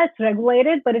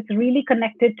regulated, but it's really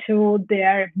connected to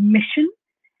their mission.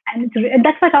 And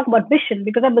that's why I talk about vision,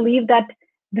 because I believe that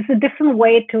this is a different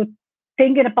way to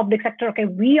think in a public sector. Okay,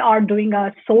 we are doing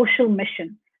a social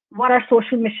mission. What our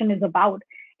social mission is about.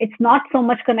 It's not so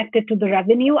much connected to the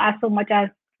revenue as so much as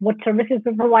what services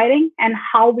we're providing and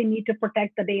how we need to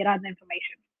protect the data and the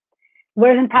information.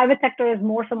 Whereas in private sector is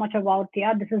more so much about,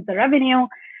 this is the revenue.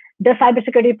 Does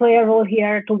cybersecurity play a role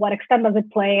here? To what extent does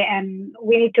it play? And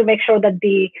we need to make sure that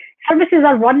the services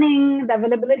are running, the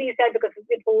availability is there, because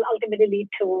it will ultimately lead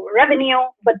to revenue.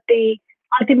 But the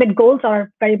ultimate goals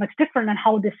are very much different, and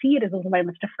how they see it is also very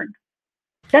much different.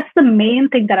 That's the main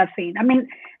thing that I've seen. I mean,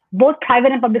 both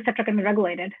private and public sector can be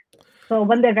regulated. So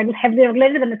when they're heavily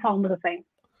regulated, then it's almost the same.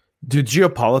 Do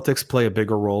geopolitics play a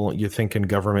bigger role, you think, in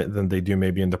government than they do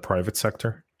maybe in the private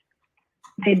sector?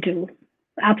 They do.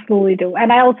 Absolutely do.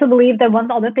 And I also believe that one of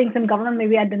the other things in government,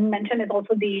 maybe I didn't mention, is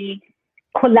also the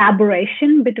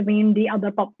collaboration between the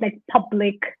other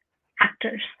public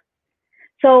actors.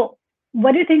 So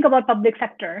when you think about public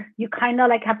sector, you kind of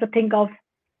have to think of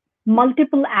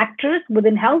multiple actors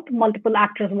within health, multiple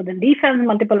actors within defense,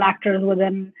 multiple actors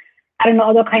within,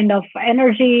 other kind of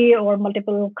energy, or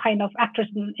multiple kind of actors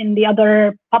in the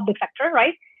other public sector,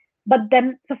 right? But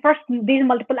then, so first, these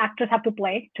multiple actors have to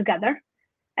play together.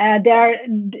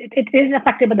 It is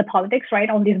affected by the politics,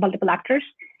 right, on these multiple actors.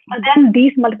 But then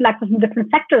these multiple actors in different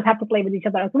sectors have to play with each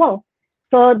other as well.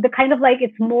 So the kind of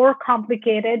it's more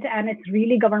complicated, and it's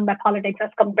really governed by politics as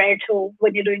compared to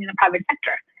when you're doing in the private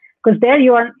sector. Because there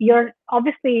you're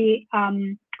obviously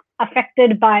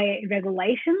affected by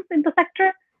regulations in the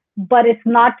sector, but it's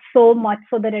not so much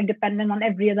so that you're dependent on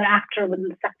every other actor within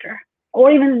the sector, or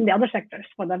even in the other sectors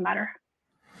for that matter.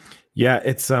 Yeah,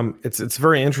 it's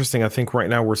very interesting. I think right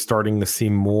now we're starting to see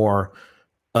more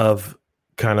of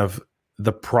kind of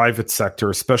the private sector,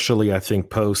 especially I think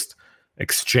post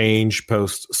Exchange,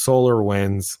 post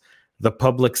SolarWinds. The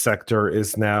public sector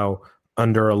is now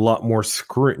under a lot more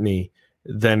scrutiny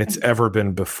than it's ever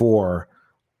been before.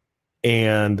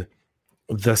 And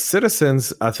the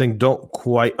citizens, I think, don't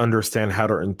quite understand how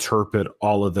to interpret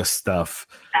all of this stuff.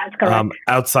 That's correct.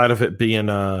 Outside of it being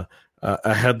a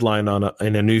headline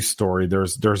in a news story,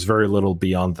 there's very little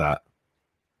beyond that.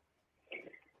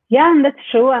 Yeah, and that's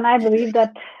true. And I believe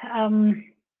that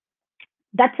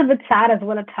that's a bit sad as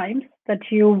well at times, that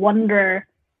you wonder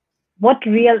what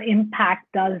real impact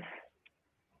does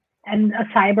a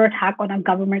cyber attack on a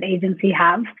government agency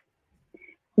have?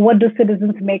 What do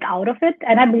citizens make out of it?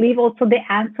 And I believe also the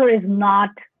answer is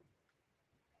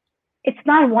it's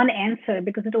not one answer,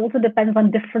 because it also depends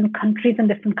on different countries and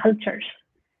different cultures.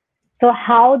 So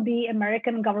how the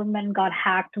American government got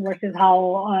hacked versus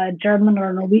how German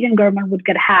or Norwegian government would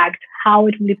get hacked, how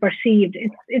it will be perceived.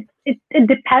 It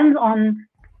depends on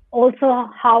also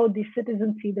how the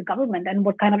citizens see the government and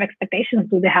what kind of expectations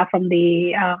do they have from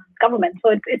the government.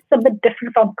 So it's a bit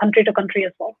different from country to country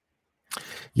as well.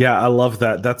 Yeah, I love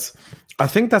that. I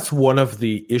think that's one of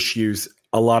the issues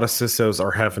a lot of CISOs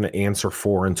are having to answer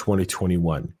for in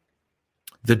 2021.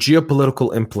 The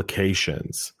geopolitical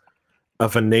implications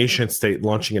of a nation state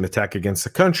launching an attack against a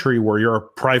country where you're a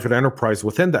private enterprise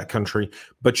within that country,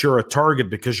 but you're a target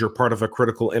because you're part of a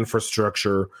critical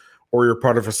infrastructure, or you're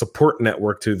part of a support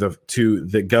network to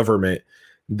the government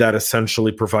that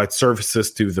essentially provides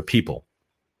services to the people.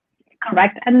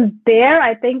 Correct. And there,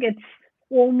 I think it's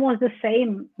almost the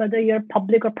same, whether you're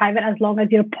public or private, as long as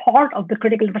you're part of the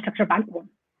critical infrastructure backbone.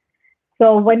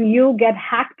 So when you get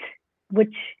hacked,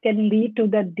 which can lead to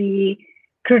the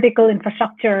critical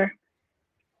infrastructure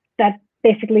that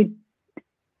basically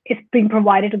is being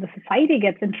provided to the society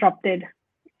gets interrupted,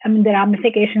 I mean, the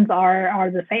ramifications are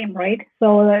the same, right?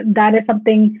 So that is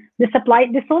something, the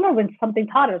SolarWinds something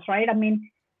taught us, right? I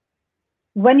mean,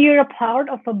 when you're a part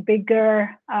of a bigger,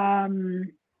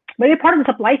 when you're part of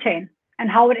the supply chain and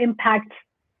how it impacts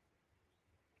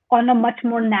on a much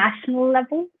more national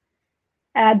level,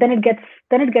 then it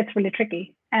gets really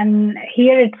tricky. And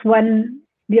here it's when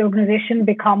the organization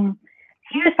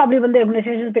here's probably when the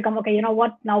organizations become, okay, you know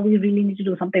what, now we really need to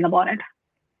do something about it.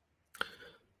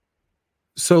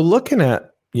 So looking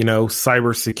at,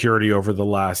 cybersecurity over the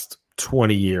last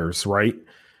 20 years, right?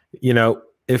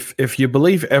 If you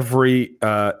believe every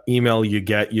email you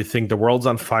get, you think the world's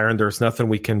on fire and there's nothing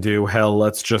we can do. Hell,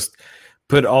 let's just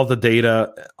put all the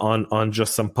data on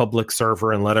just some public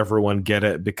server and let everyone get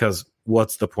it, because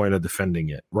what's the point of defending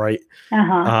it, right?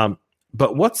 Uh-huh.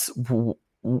 But what's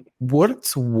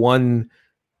one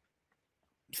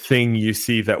thing you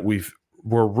see that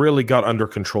we're really got under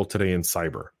control today in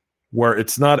cyber, where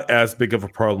it's not as big of a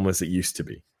problem as it used to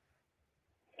be?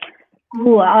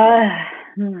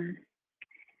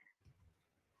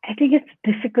 I think it's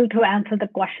difficult to answer the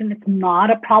question. It's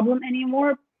not a problem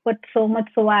anymore, but so much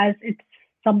so as it's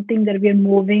something that we're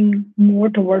moving more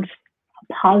towards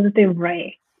a positive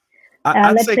way.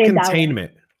 I'd say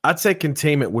containment. I'd say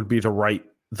containment would be the right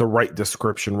the right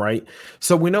description, right?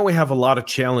 So we know we have a lot of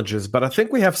challenges, but I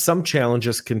think we have some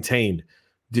challenges contained.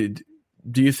 Do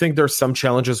you think there's some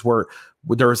challenges where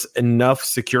there's enough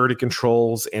security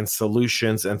controls and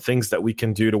solutions and things that we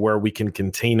can do to where we can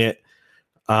contain it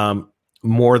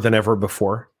more than ever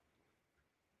before?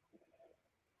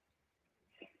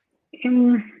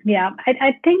 Yeah,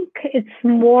 I think it's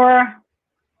more.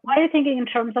 Why are you thinking in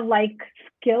terms of like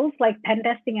skills, like pen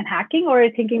testing and hacking, or are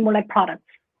you thinking more like products?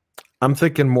 I'm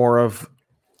thinking more of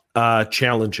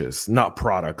challenges, not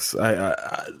products.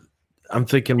 I'm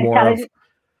thinking more of,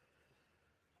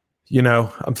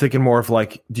 I'm thinking more of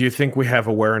like, do you think we have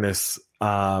awareness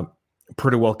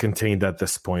pretty well contained at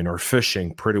this point, or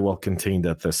phishing pretty well contained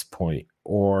at this point,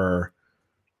 or?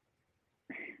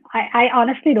 I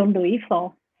honestly don't believe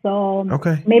so. So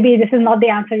okay, maybe this is not the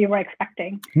answer you were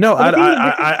expecting. No,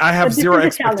 I have zero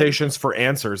expectations for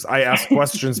answers. I ask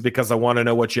questions because I want to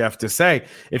know what you have to say.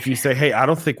 If you say, "Hey, I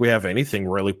don't think we have anything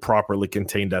really properly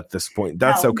contained at this point,"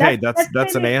 that's okay.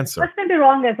 That's an answer. That's maybe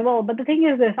wrong as well. But the thing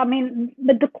is this: I mean,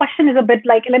 the question is a bit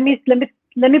like let me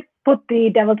put the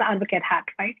devil's advocate hat,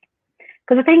 right?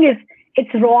 Because the thing is,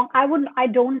 it's wrong. I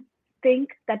don't think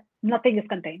that nothing is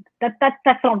contained.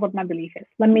 That's not what my belief is.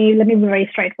 Let me be very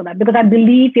straight with that, because I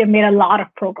believe we have made a lot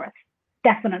of progress.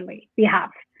 Definitely, we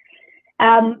have.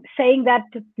 Saying that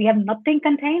we have nothing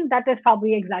contained, that is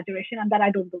probably exaggeration, and that I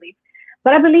don't believe.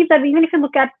 But I believe that even if you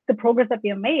look at the progress that we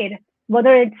have made,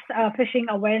 whether it's phishing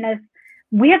awareness,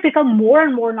 we have become more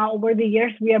and more now over the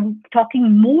years. We are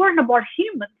talking more about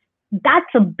humans.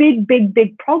 That's a big, big,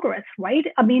 big progress, right?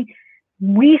 I mean,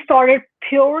 we started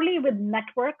purely with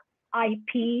network,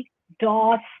 IP,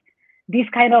 DOS, these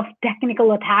kind of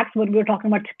technical attacks when we were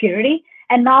talking about security.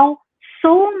 And now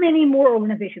so many more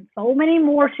organizations, so many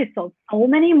more CISOs, so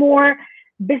many more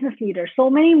business leaders, so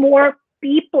many more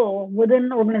people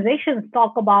within organizations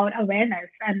talk about awareness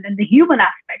and the human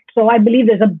aspect. So I believe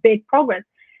there's a big progress.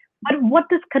 But what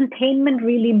does containment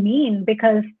really mean?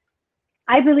 Because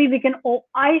I believe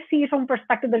I see it from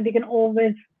perspective that we can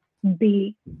always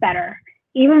be better.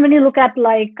 Even when you look at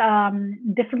like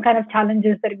different kind of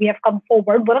challenges that we have come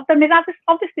forward, one of them is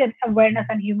obviously an awareness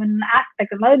and human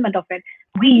aspect, an element of it.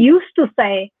 We used to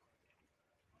say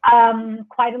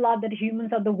quite a lot that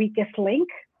humans are the weakest link,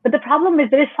 but the problem is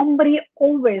there is somebody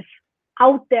always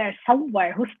out there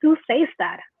somewhere who still says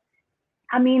that.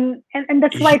 I mean, and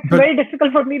that's why it's very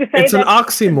difficult for me to say. It's an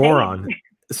oxymoron.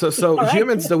 So right.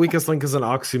 Humans, the weakest link is an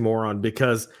oxymoron,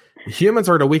 because humans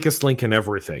are the weakest link in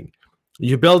everything.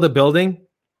 You build a building,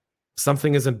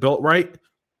 something isn't built right,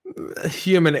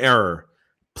 human error.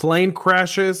 Plane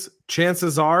crashes,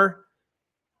 chances are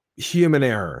human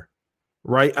error,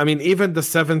 right? I mean, even the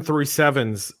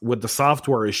 737s with the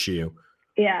software issue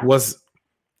was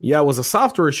a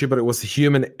software issue, but it was a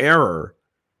human error.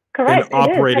 Correct. In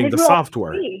operating the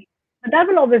software. But that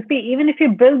will always be, even if you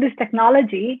build this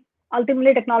technology,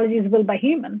 ultimately technology is built by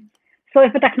humans. So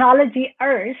if a technology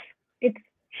errs, it's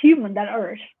human that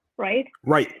errs. Right.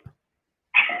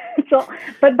 So,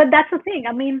 but that's the thing.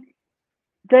 I mean,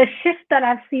 the shift that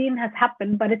I've seen has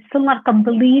happened, but it's still not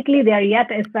completely there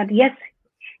yet. Is that yes,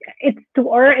 it's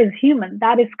to err is human.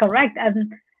 That is correct,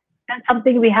 and that's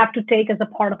something we have to take as a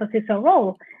part of a CISO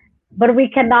role. But we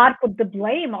cannot put the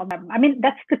blame on them. I mean,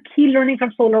 that's the key learning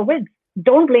from SolarWinds.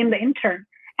 Don't blame the intern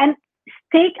and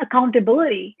take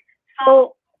accountability.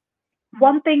 So,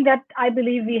 one thing that I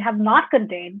believe we have not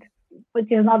contained,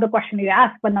 which is not the question you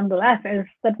asked, but nonetheless, is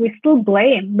that we still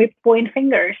blame, we point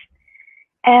fingers.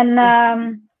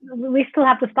 And we still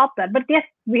have to stop that. But yes,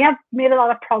 we have made a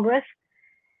lot of progress.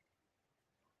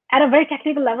 At a very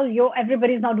technical level,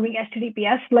 everybody's now doing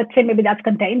HTTPS. Let's say maybe that's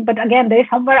contained. But again, there is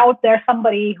somewhere out there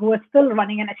somebody who is still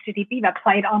running an HTTP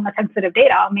website on the sensitive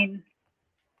data. I mean,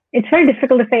 it's very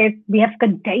difficult to say we have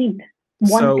contained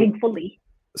one thing fully.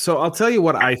 So I'll tell you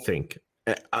what I think.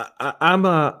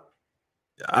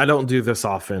 I don't do this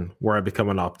often where I become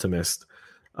an optimist.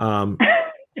 But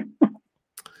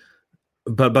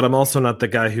I'm also not the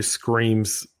guy who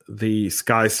screams the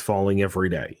sky's falling every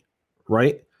day,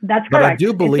 right? That's correct. But I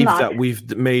do believe that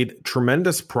we've made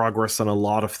tremendous progress on a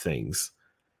lot of things.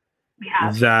 We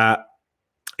have. That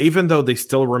even though they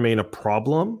still remain a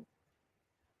problem,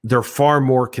 they're far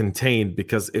more contained,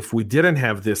 because if we didn't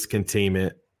have this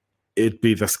containment, it'd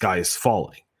be the sky is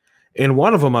falling. And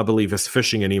one of them, I believe, is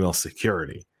phishing and email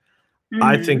security. Mm-hmm.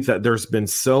 I think that there's been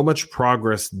so much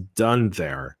progress done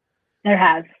there. There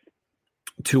has.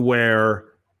 To where,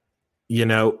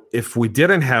 if we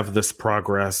didn't have this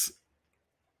progress,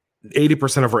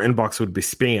 80% of our inbox would be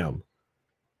spam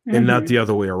and not the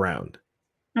other way around.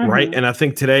 Right? And I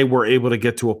think today we're able to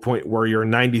get to a point where you're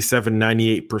 97,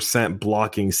 98%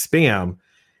 blocking spam.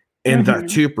 And that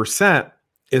 2%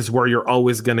 is where you're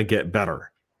always going to get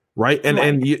better. Right.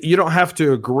 And you don't have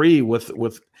to agree with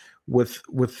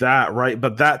that. Right.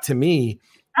 But that to me,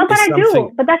 but I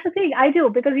do. But that's the thing. I do,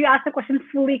 because you asked the question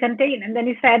fully contained, and then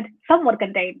you said somewhat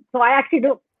contained. So I actually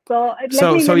do.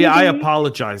 I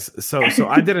apologize. So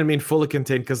I didn't mean fully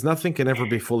contained, because nothing can ever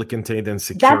be fully contained in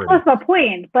security. That was my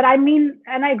point. But I mean,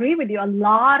 and I agree with you, a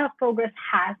lot of progress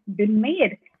has been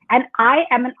made. And I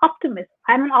am an optimist.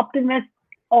 I'm an optimist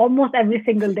almost every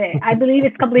single day. I believe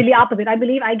it's completely opposite. I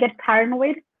believe I get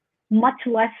paranoid much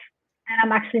less, and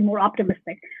I'm actually more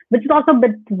optimistic, which is also a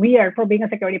bit weird for being a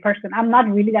security person. I'm not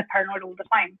really that paranoid all the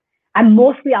time. I'm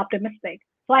mostly optimistic.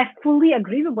 So I fully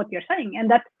agree with what you're saying. And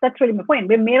that's really my point.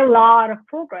 We've made a lot of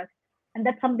progress, and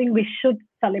that's something we should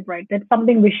celebrate. That's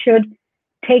something we should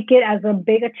take it as a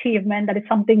big achievement. That is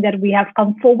something that we have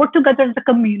come forward together as a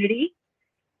community,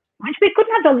 which we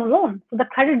couldn't have done alone. So the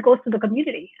credit goes to the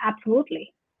community.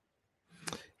 Absolutely.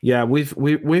 Yeah,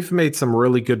 we've made some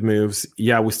really good moves.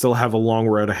 Yeah, we still have a long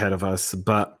road ahead of us.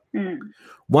 But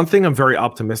one thing I'm very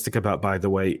optimistic about, by the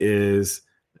way, is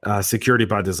security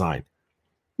by design.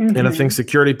 And I think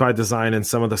security by design and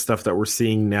some of the stuff that we're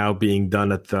seeing now being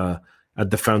done at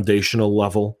the foundational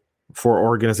level for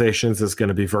organizations is going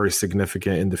to be very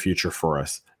significant in the future for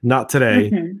us. Not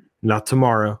today, not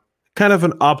tomorrow. Kind of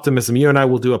an optimism. You and I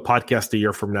will do a podcast a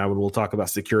year from now, and we'll talk about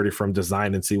security from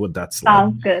design and see what that's like.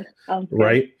 Sounds good.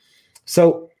 Right?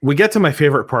 So we get to my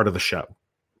favorite part of the show.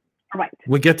 Right.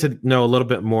 We get to know a little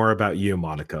bit more about you,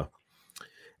 Monica.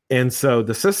 And so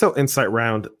the CISO Insight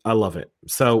Round, I love it.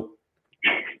 So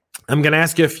I'm going to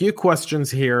ask you a few questions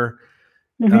here,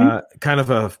 kind of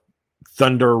a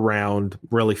thunder round,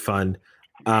 really fun.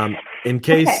 In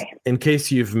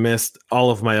case you've missed all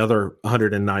of my other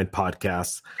 109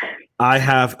 podcasts, I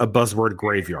have a buzzword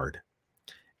graveyard.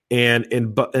 And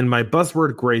in my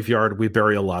buzzword graveyard, we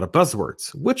bury a lot of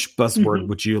buzzwords. Which buzzword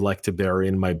would you like to bury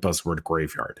in my buzzword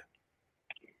graveyard?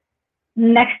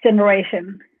 Next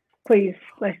generation. Please.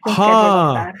 Let's just get rid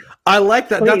of that. I like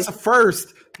that. Please. That's a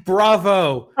first.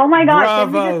 Bravo. Oh my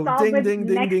God. Bravo. Ding, ding,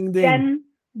 ding, ding, ding.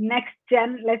 Next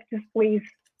gen. Let's just please.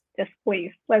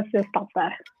 Let's just stop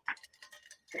that.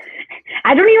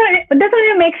 It doesn't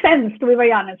even make sense, to be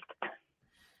very honest.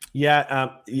 Yeah.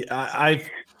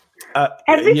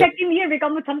 Every second year we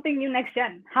come with something new next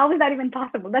gen. How is that even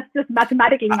possible? That's just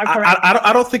mathematically not correct.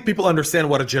 I don't think people understand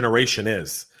what a generation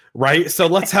is, right? So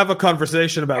let's have a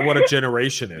conversation about what a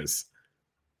generation is.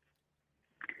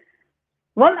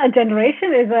 Well, a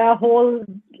generation is a whole,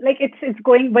 like it's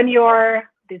going, when you're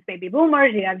these baby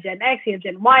boomers, you have Gen X, you have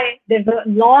Gen Y. There's a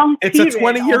long It's a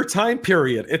 20-year time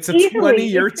period. It's a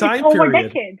 20-year time period. Over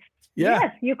decades. Yeah.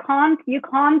 Yes,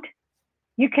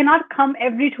 you cannot come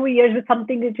every 2 years with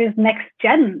something which is next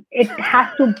gen. It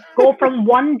has to go from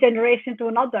one generation to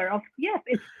another.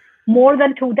 It's more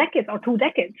than 2 decades or 2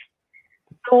 decades.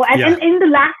 So, in the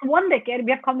last 1 decade,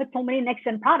 we have come with so many next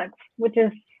gen products, which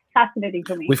is fascinating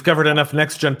to me. We've covered enough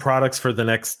next gen products for the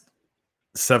next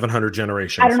 700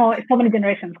 generations. I don't know, so many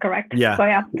generations, correct? Yeah.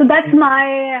 So that's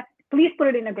my. Please put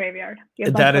it in a graveyard.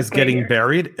 That is getting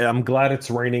buried. I'm glad it's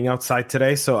raining outside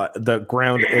today, so the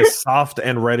ground is soft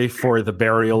and ready for the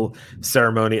burial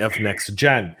ceremony of next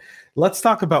gen. Let's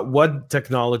talk about what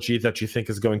technology that you think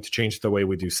is going to change the way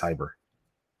we do cyber.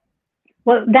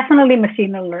 Well, definitely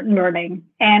machine learning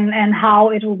and how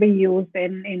it will be used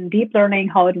in deep learning,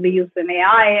 how it will be used in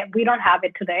AI. We don't have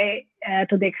it today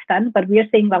to the extent, but we are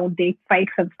seeing about deep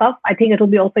fakes and stuff. I think it will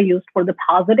be also used for the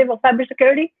positive of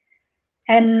cybersecurity.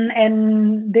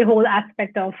 And the whole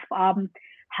aspect of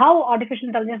how artificial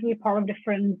intelligence will be part of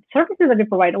different services that we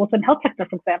provide, also in health sector,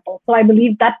 for example. So I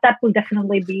believe that will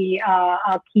definitely be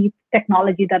a key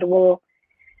technology that will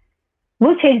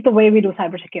change the way we do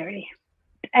cybersecurity.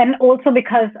 And also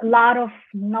because a lot of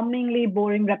numbingly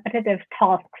boring, repetitive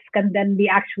tasks can then be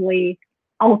actually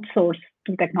outsourced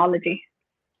to technology.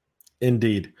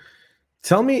 Indeed.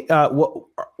 Tell me,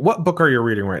 what book are you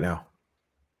reading right now?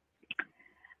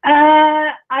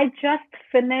 I just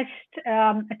finished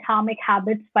Atomic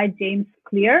Habits by James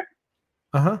Clear.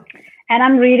 And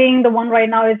I'm reading the one right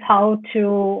now is How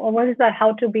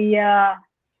to be a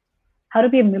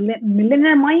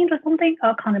millionaire mind or something.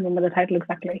 I can't remember the title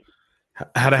exactly.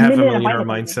 How to have a millionaire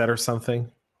mindset or something.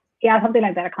 Yeah, something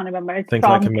like that. I can't remember. It's Think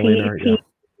like a millionaire.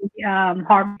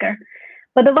 Harker.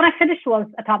 But the one I finished was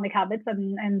Atomic Habits,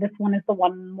 and this one is the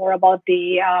one more about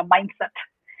the mindset.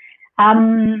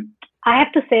 I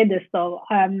have to say this though.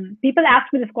 People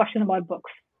ask me this question about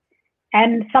books,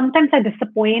 and sometimes I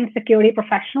disappoint security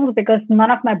professionals because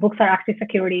none of my books are actually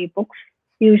security books.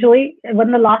 Usually,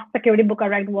 when the last security book I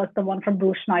read was the one from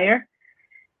Bruce Schneier,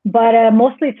 but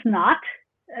mostly it's not.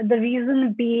 The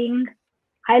reason being,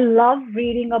 I love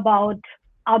reading about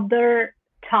other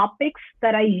topics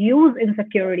that I use in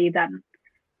security then.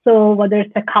 So whether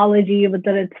it's psychology,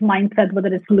 whether it's mindset,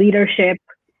 whether it's leadership,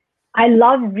 I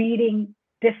love reading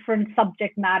different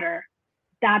subject matter.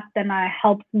 That then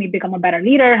helps me become a better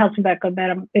leader, helps me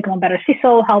become a better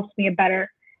CISO, helps me a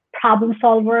better problem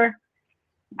solver,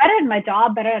 better in my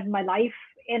job, better in my life.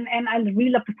 And I really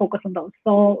love to focus on those.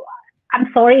 So I'm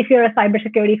sorry if you're a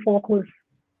cybersecurity folk who's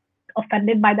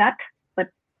offended by that, but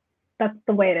that's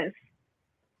the way it is.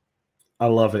 I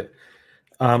love it.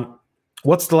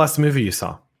 What's the last movie you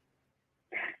saw?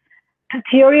 The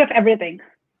Theory of Everything.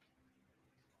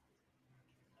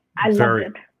 I loved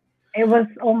it. It was,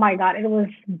 oh my God, it was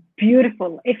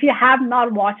beautiful. If you have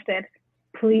not watched it,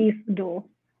 please do.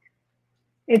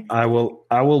 I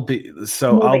will be,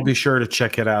 so moving. I'll be sure to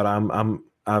check it out.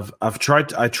 I try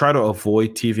to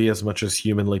avoid TV as much as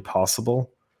humanly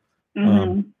possible.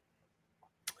 Mm-hmm.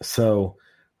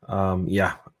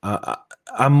 Yeah,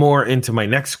 I'm more into my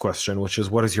next question, which is,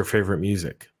 what is your favorite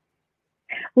music?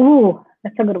 Ooh,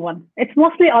 that's a good one. It's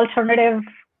mostly alternative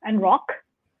and rock.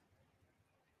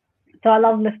 So I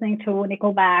love listening to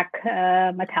Nickelback,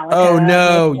 Metallica. Oh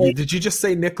no! Did you just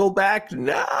say Nickelback?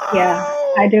 No. Yeah,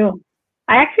 I do.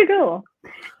 I actually do.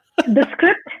 The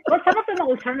script, but some of them are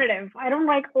alternative. I don't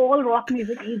like all rock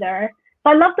music either. So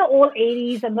I love the old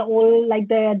 80s and the old, like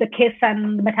the Kiss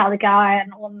and Metallica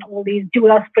and all these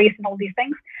Judas Priest and all these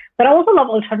things. But I also love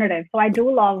alternative. So I do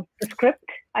love the script.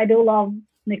 I do love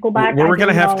Nickelback. We're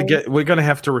gonna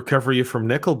have to recover you from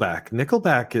Nickelback.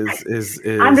 Nickelback is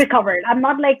I'm recovered. I'm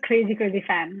not like crazy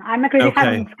fan. I'm a crazy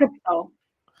fan of the script though.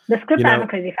 The script I'm a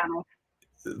crazy fan of.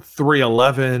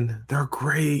 311, they're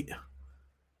great.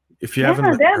 If you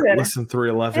haven't listened to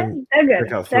 311,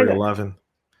 check out 311.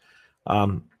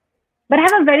 But I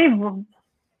have a very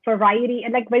variety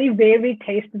and like very varied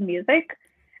taste in music.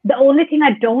 The only thing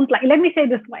I don't like, let me say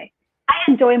this way, I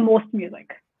enjoy most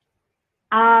music.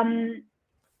 I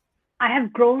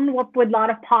have grown up with a lot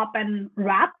of pop and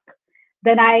rap.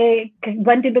 Then I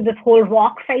went into this whole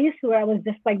rock phase where I was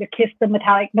just like the Kiss, the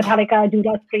Metallica,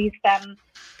 Judas Priest,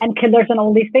 and Killers and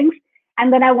all these things.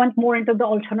 And then I went more into the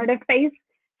alternative phase.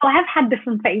 So I have had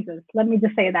different phases. Let me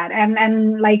just say that.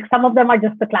 And like some of them are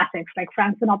just the classics, like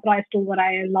Frank Sinatra is still what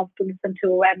I love to listen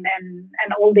to, and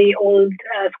all the old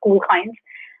school kinds.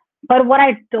 But what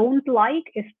I don't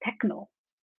like is techno.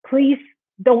 Please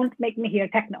don't make me hear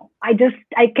techno. I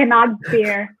cannot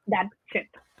bear that shit.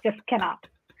 Just cannot.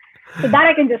 So that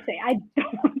I can just say. I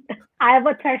don't. I have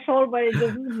a threshold where it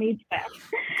doesn't meet that.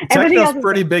 Techno's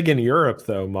pretty big in Europe,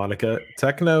 though, Monica.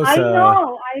 Techno's. I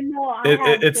know.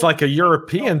 It's like a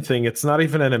European thing. It's not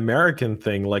even an American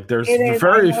thing. Like there's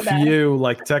very few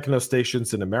like techno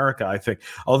stations in America, I think.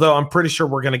 Although I'm pretty sure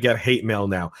we're gonna get hate mail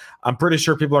now. I'm pretty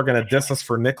sure people are gonna diss us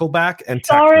for Nickelback and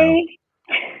techno. Sorry.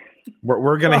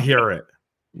 We're gonna hear it.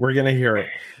 We're gonna hear it.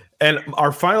 And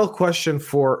our final question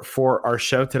for our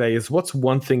show today is: what's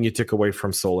one thing you took away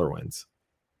from SolarWinds?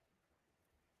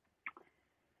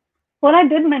 Well, I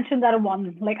did mention that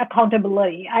one, like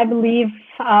accountability. I believe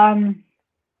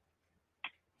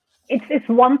it's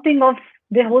one thing of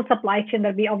the whole supply chain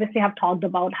that we obviously have talked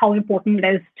about, how important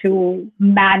it is to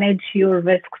manage your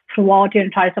risks throughout your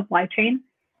entire supply chain.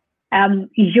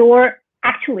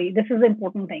 Actually, this is the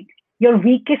important thing. Your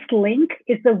weakest link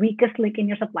is the weakest link in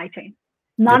your supply chain.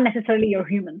 Not necessarily your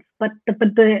humans, but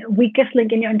the weakest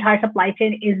link in your entire supply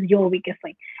chain is your weakest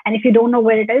link. And if you don't know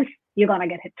where it is, you're gonna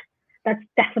get hit. That's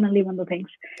definitely one of the things.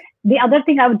 The other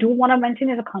thing I do want to mention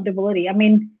is accountability. I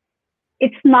mean,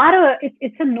 it's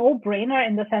a no-brainer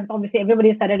in the sense, obviously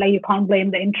everybody said it, like you can't blame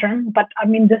the intern, but I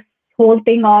mean, this whole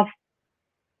thing of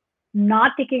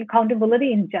not taking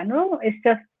accountability in general is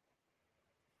just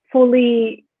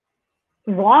fully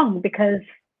wrong, because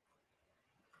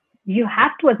you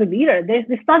have to as a leader.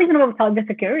 It's not even about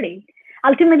cybersecurity.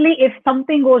 Ultimately, if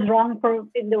something goes wrong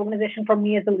in the organization for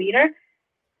me as a leader,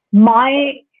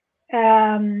 my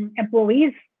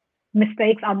employees'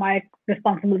 mistakes are my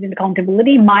responsibility and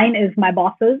accountability. Mine is my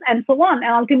boss's, and so on.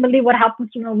 And ultimately, what happens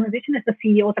to an organization is the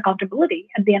CEO's accountability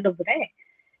at the end of the day.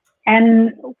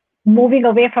 And moving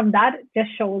away from that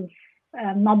just shows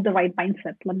not the right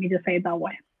mindset. Let me just say it that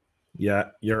way. Yeah,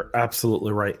 you're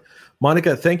absolutely right.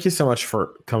 Monica, thank you so much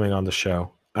for coming on the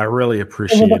show. I really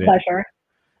appreciate it. It was a pleasure.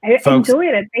 I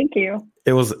enjoyed it. Thank you.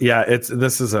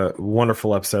 This is a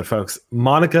wonderful episode, folks.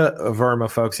 Monica Verma,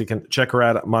 folks, you can check her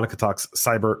out at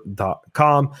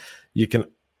monicatalkscyber.com. You can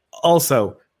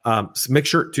also make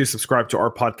sure to subscribe to our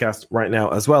podcast right now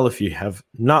as well if you have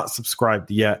not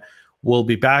subscribed yet. We'll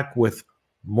be back with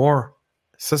more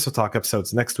CISO Talk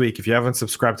episodes next week. If you haven't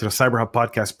subscribed to the CyberHub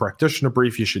Podcast Practitioner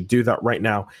Brief, you should do that right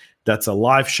now. That's a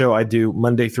live show I do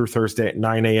Monday through Thursday at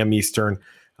 9 a.m. Eastern,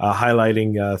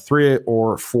 highlighting 3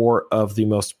 or 4 of the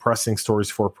most pressing stories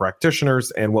for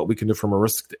practitioners and what we can do from a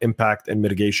risk, impact, and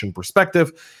mitigation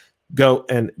perspective. Go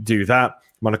and do that.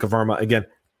 Monica Verma, again,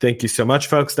 thank you so much,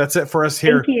 folks. That's it for us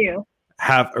here. Thank you.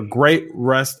 Have a great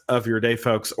rest of your day,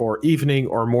 folks, or evening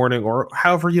or morning, or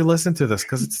however you listen to this,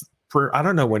 because it's I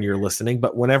don't know when you're listening,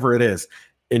 but whenever it is,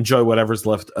 enjoy whatever's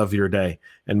left of your day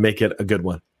and make it a good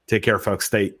one. Take care, folks.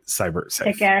 Stay cyber safe.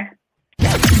 Take care.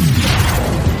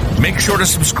 Make sure to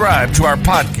subscribe to our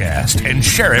podcast and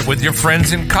share it with your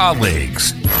friends and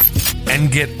colleagues. And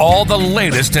get all the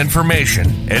latest information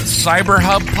at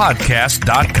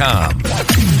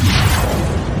cyberhubpodcast.com.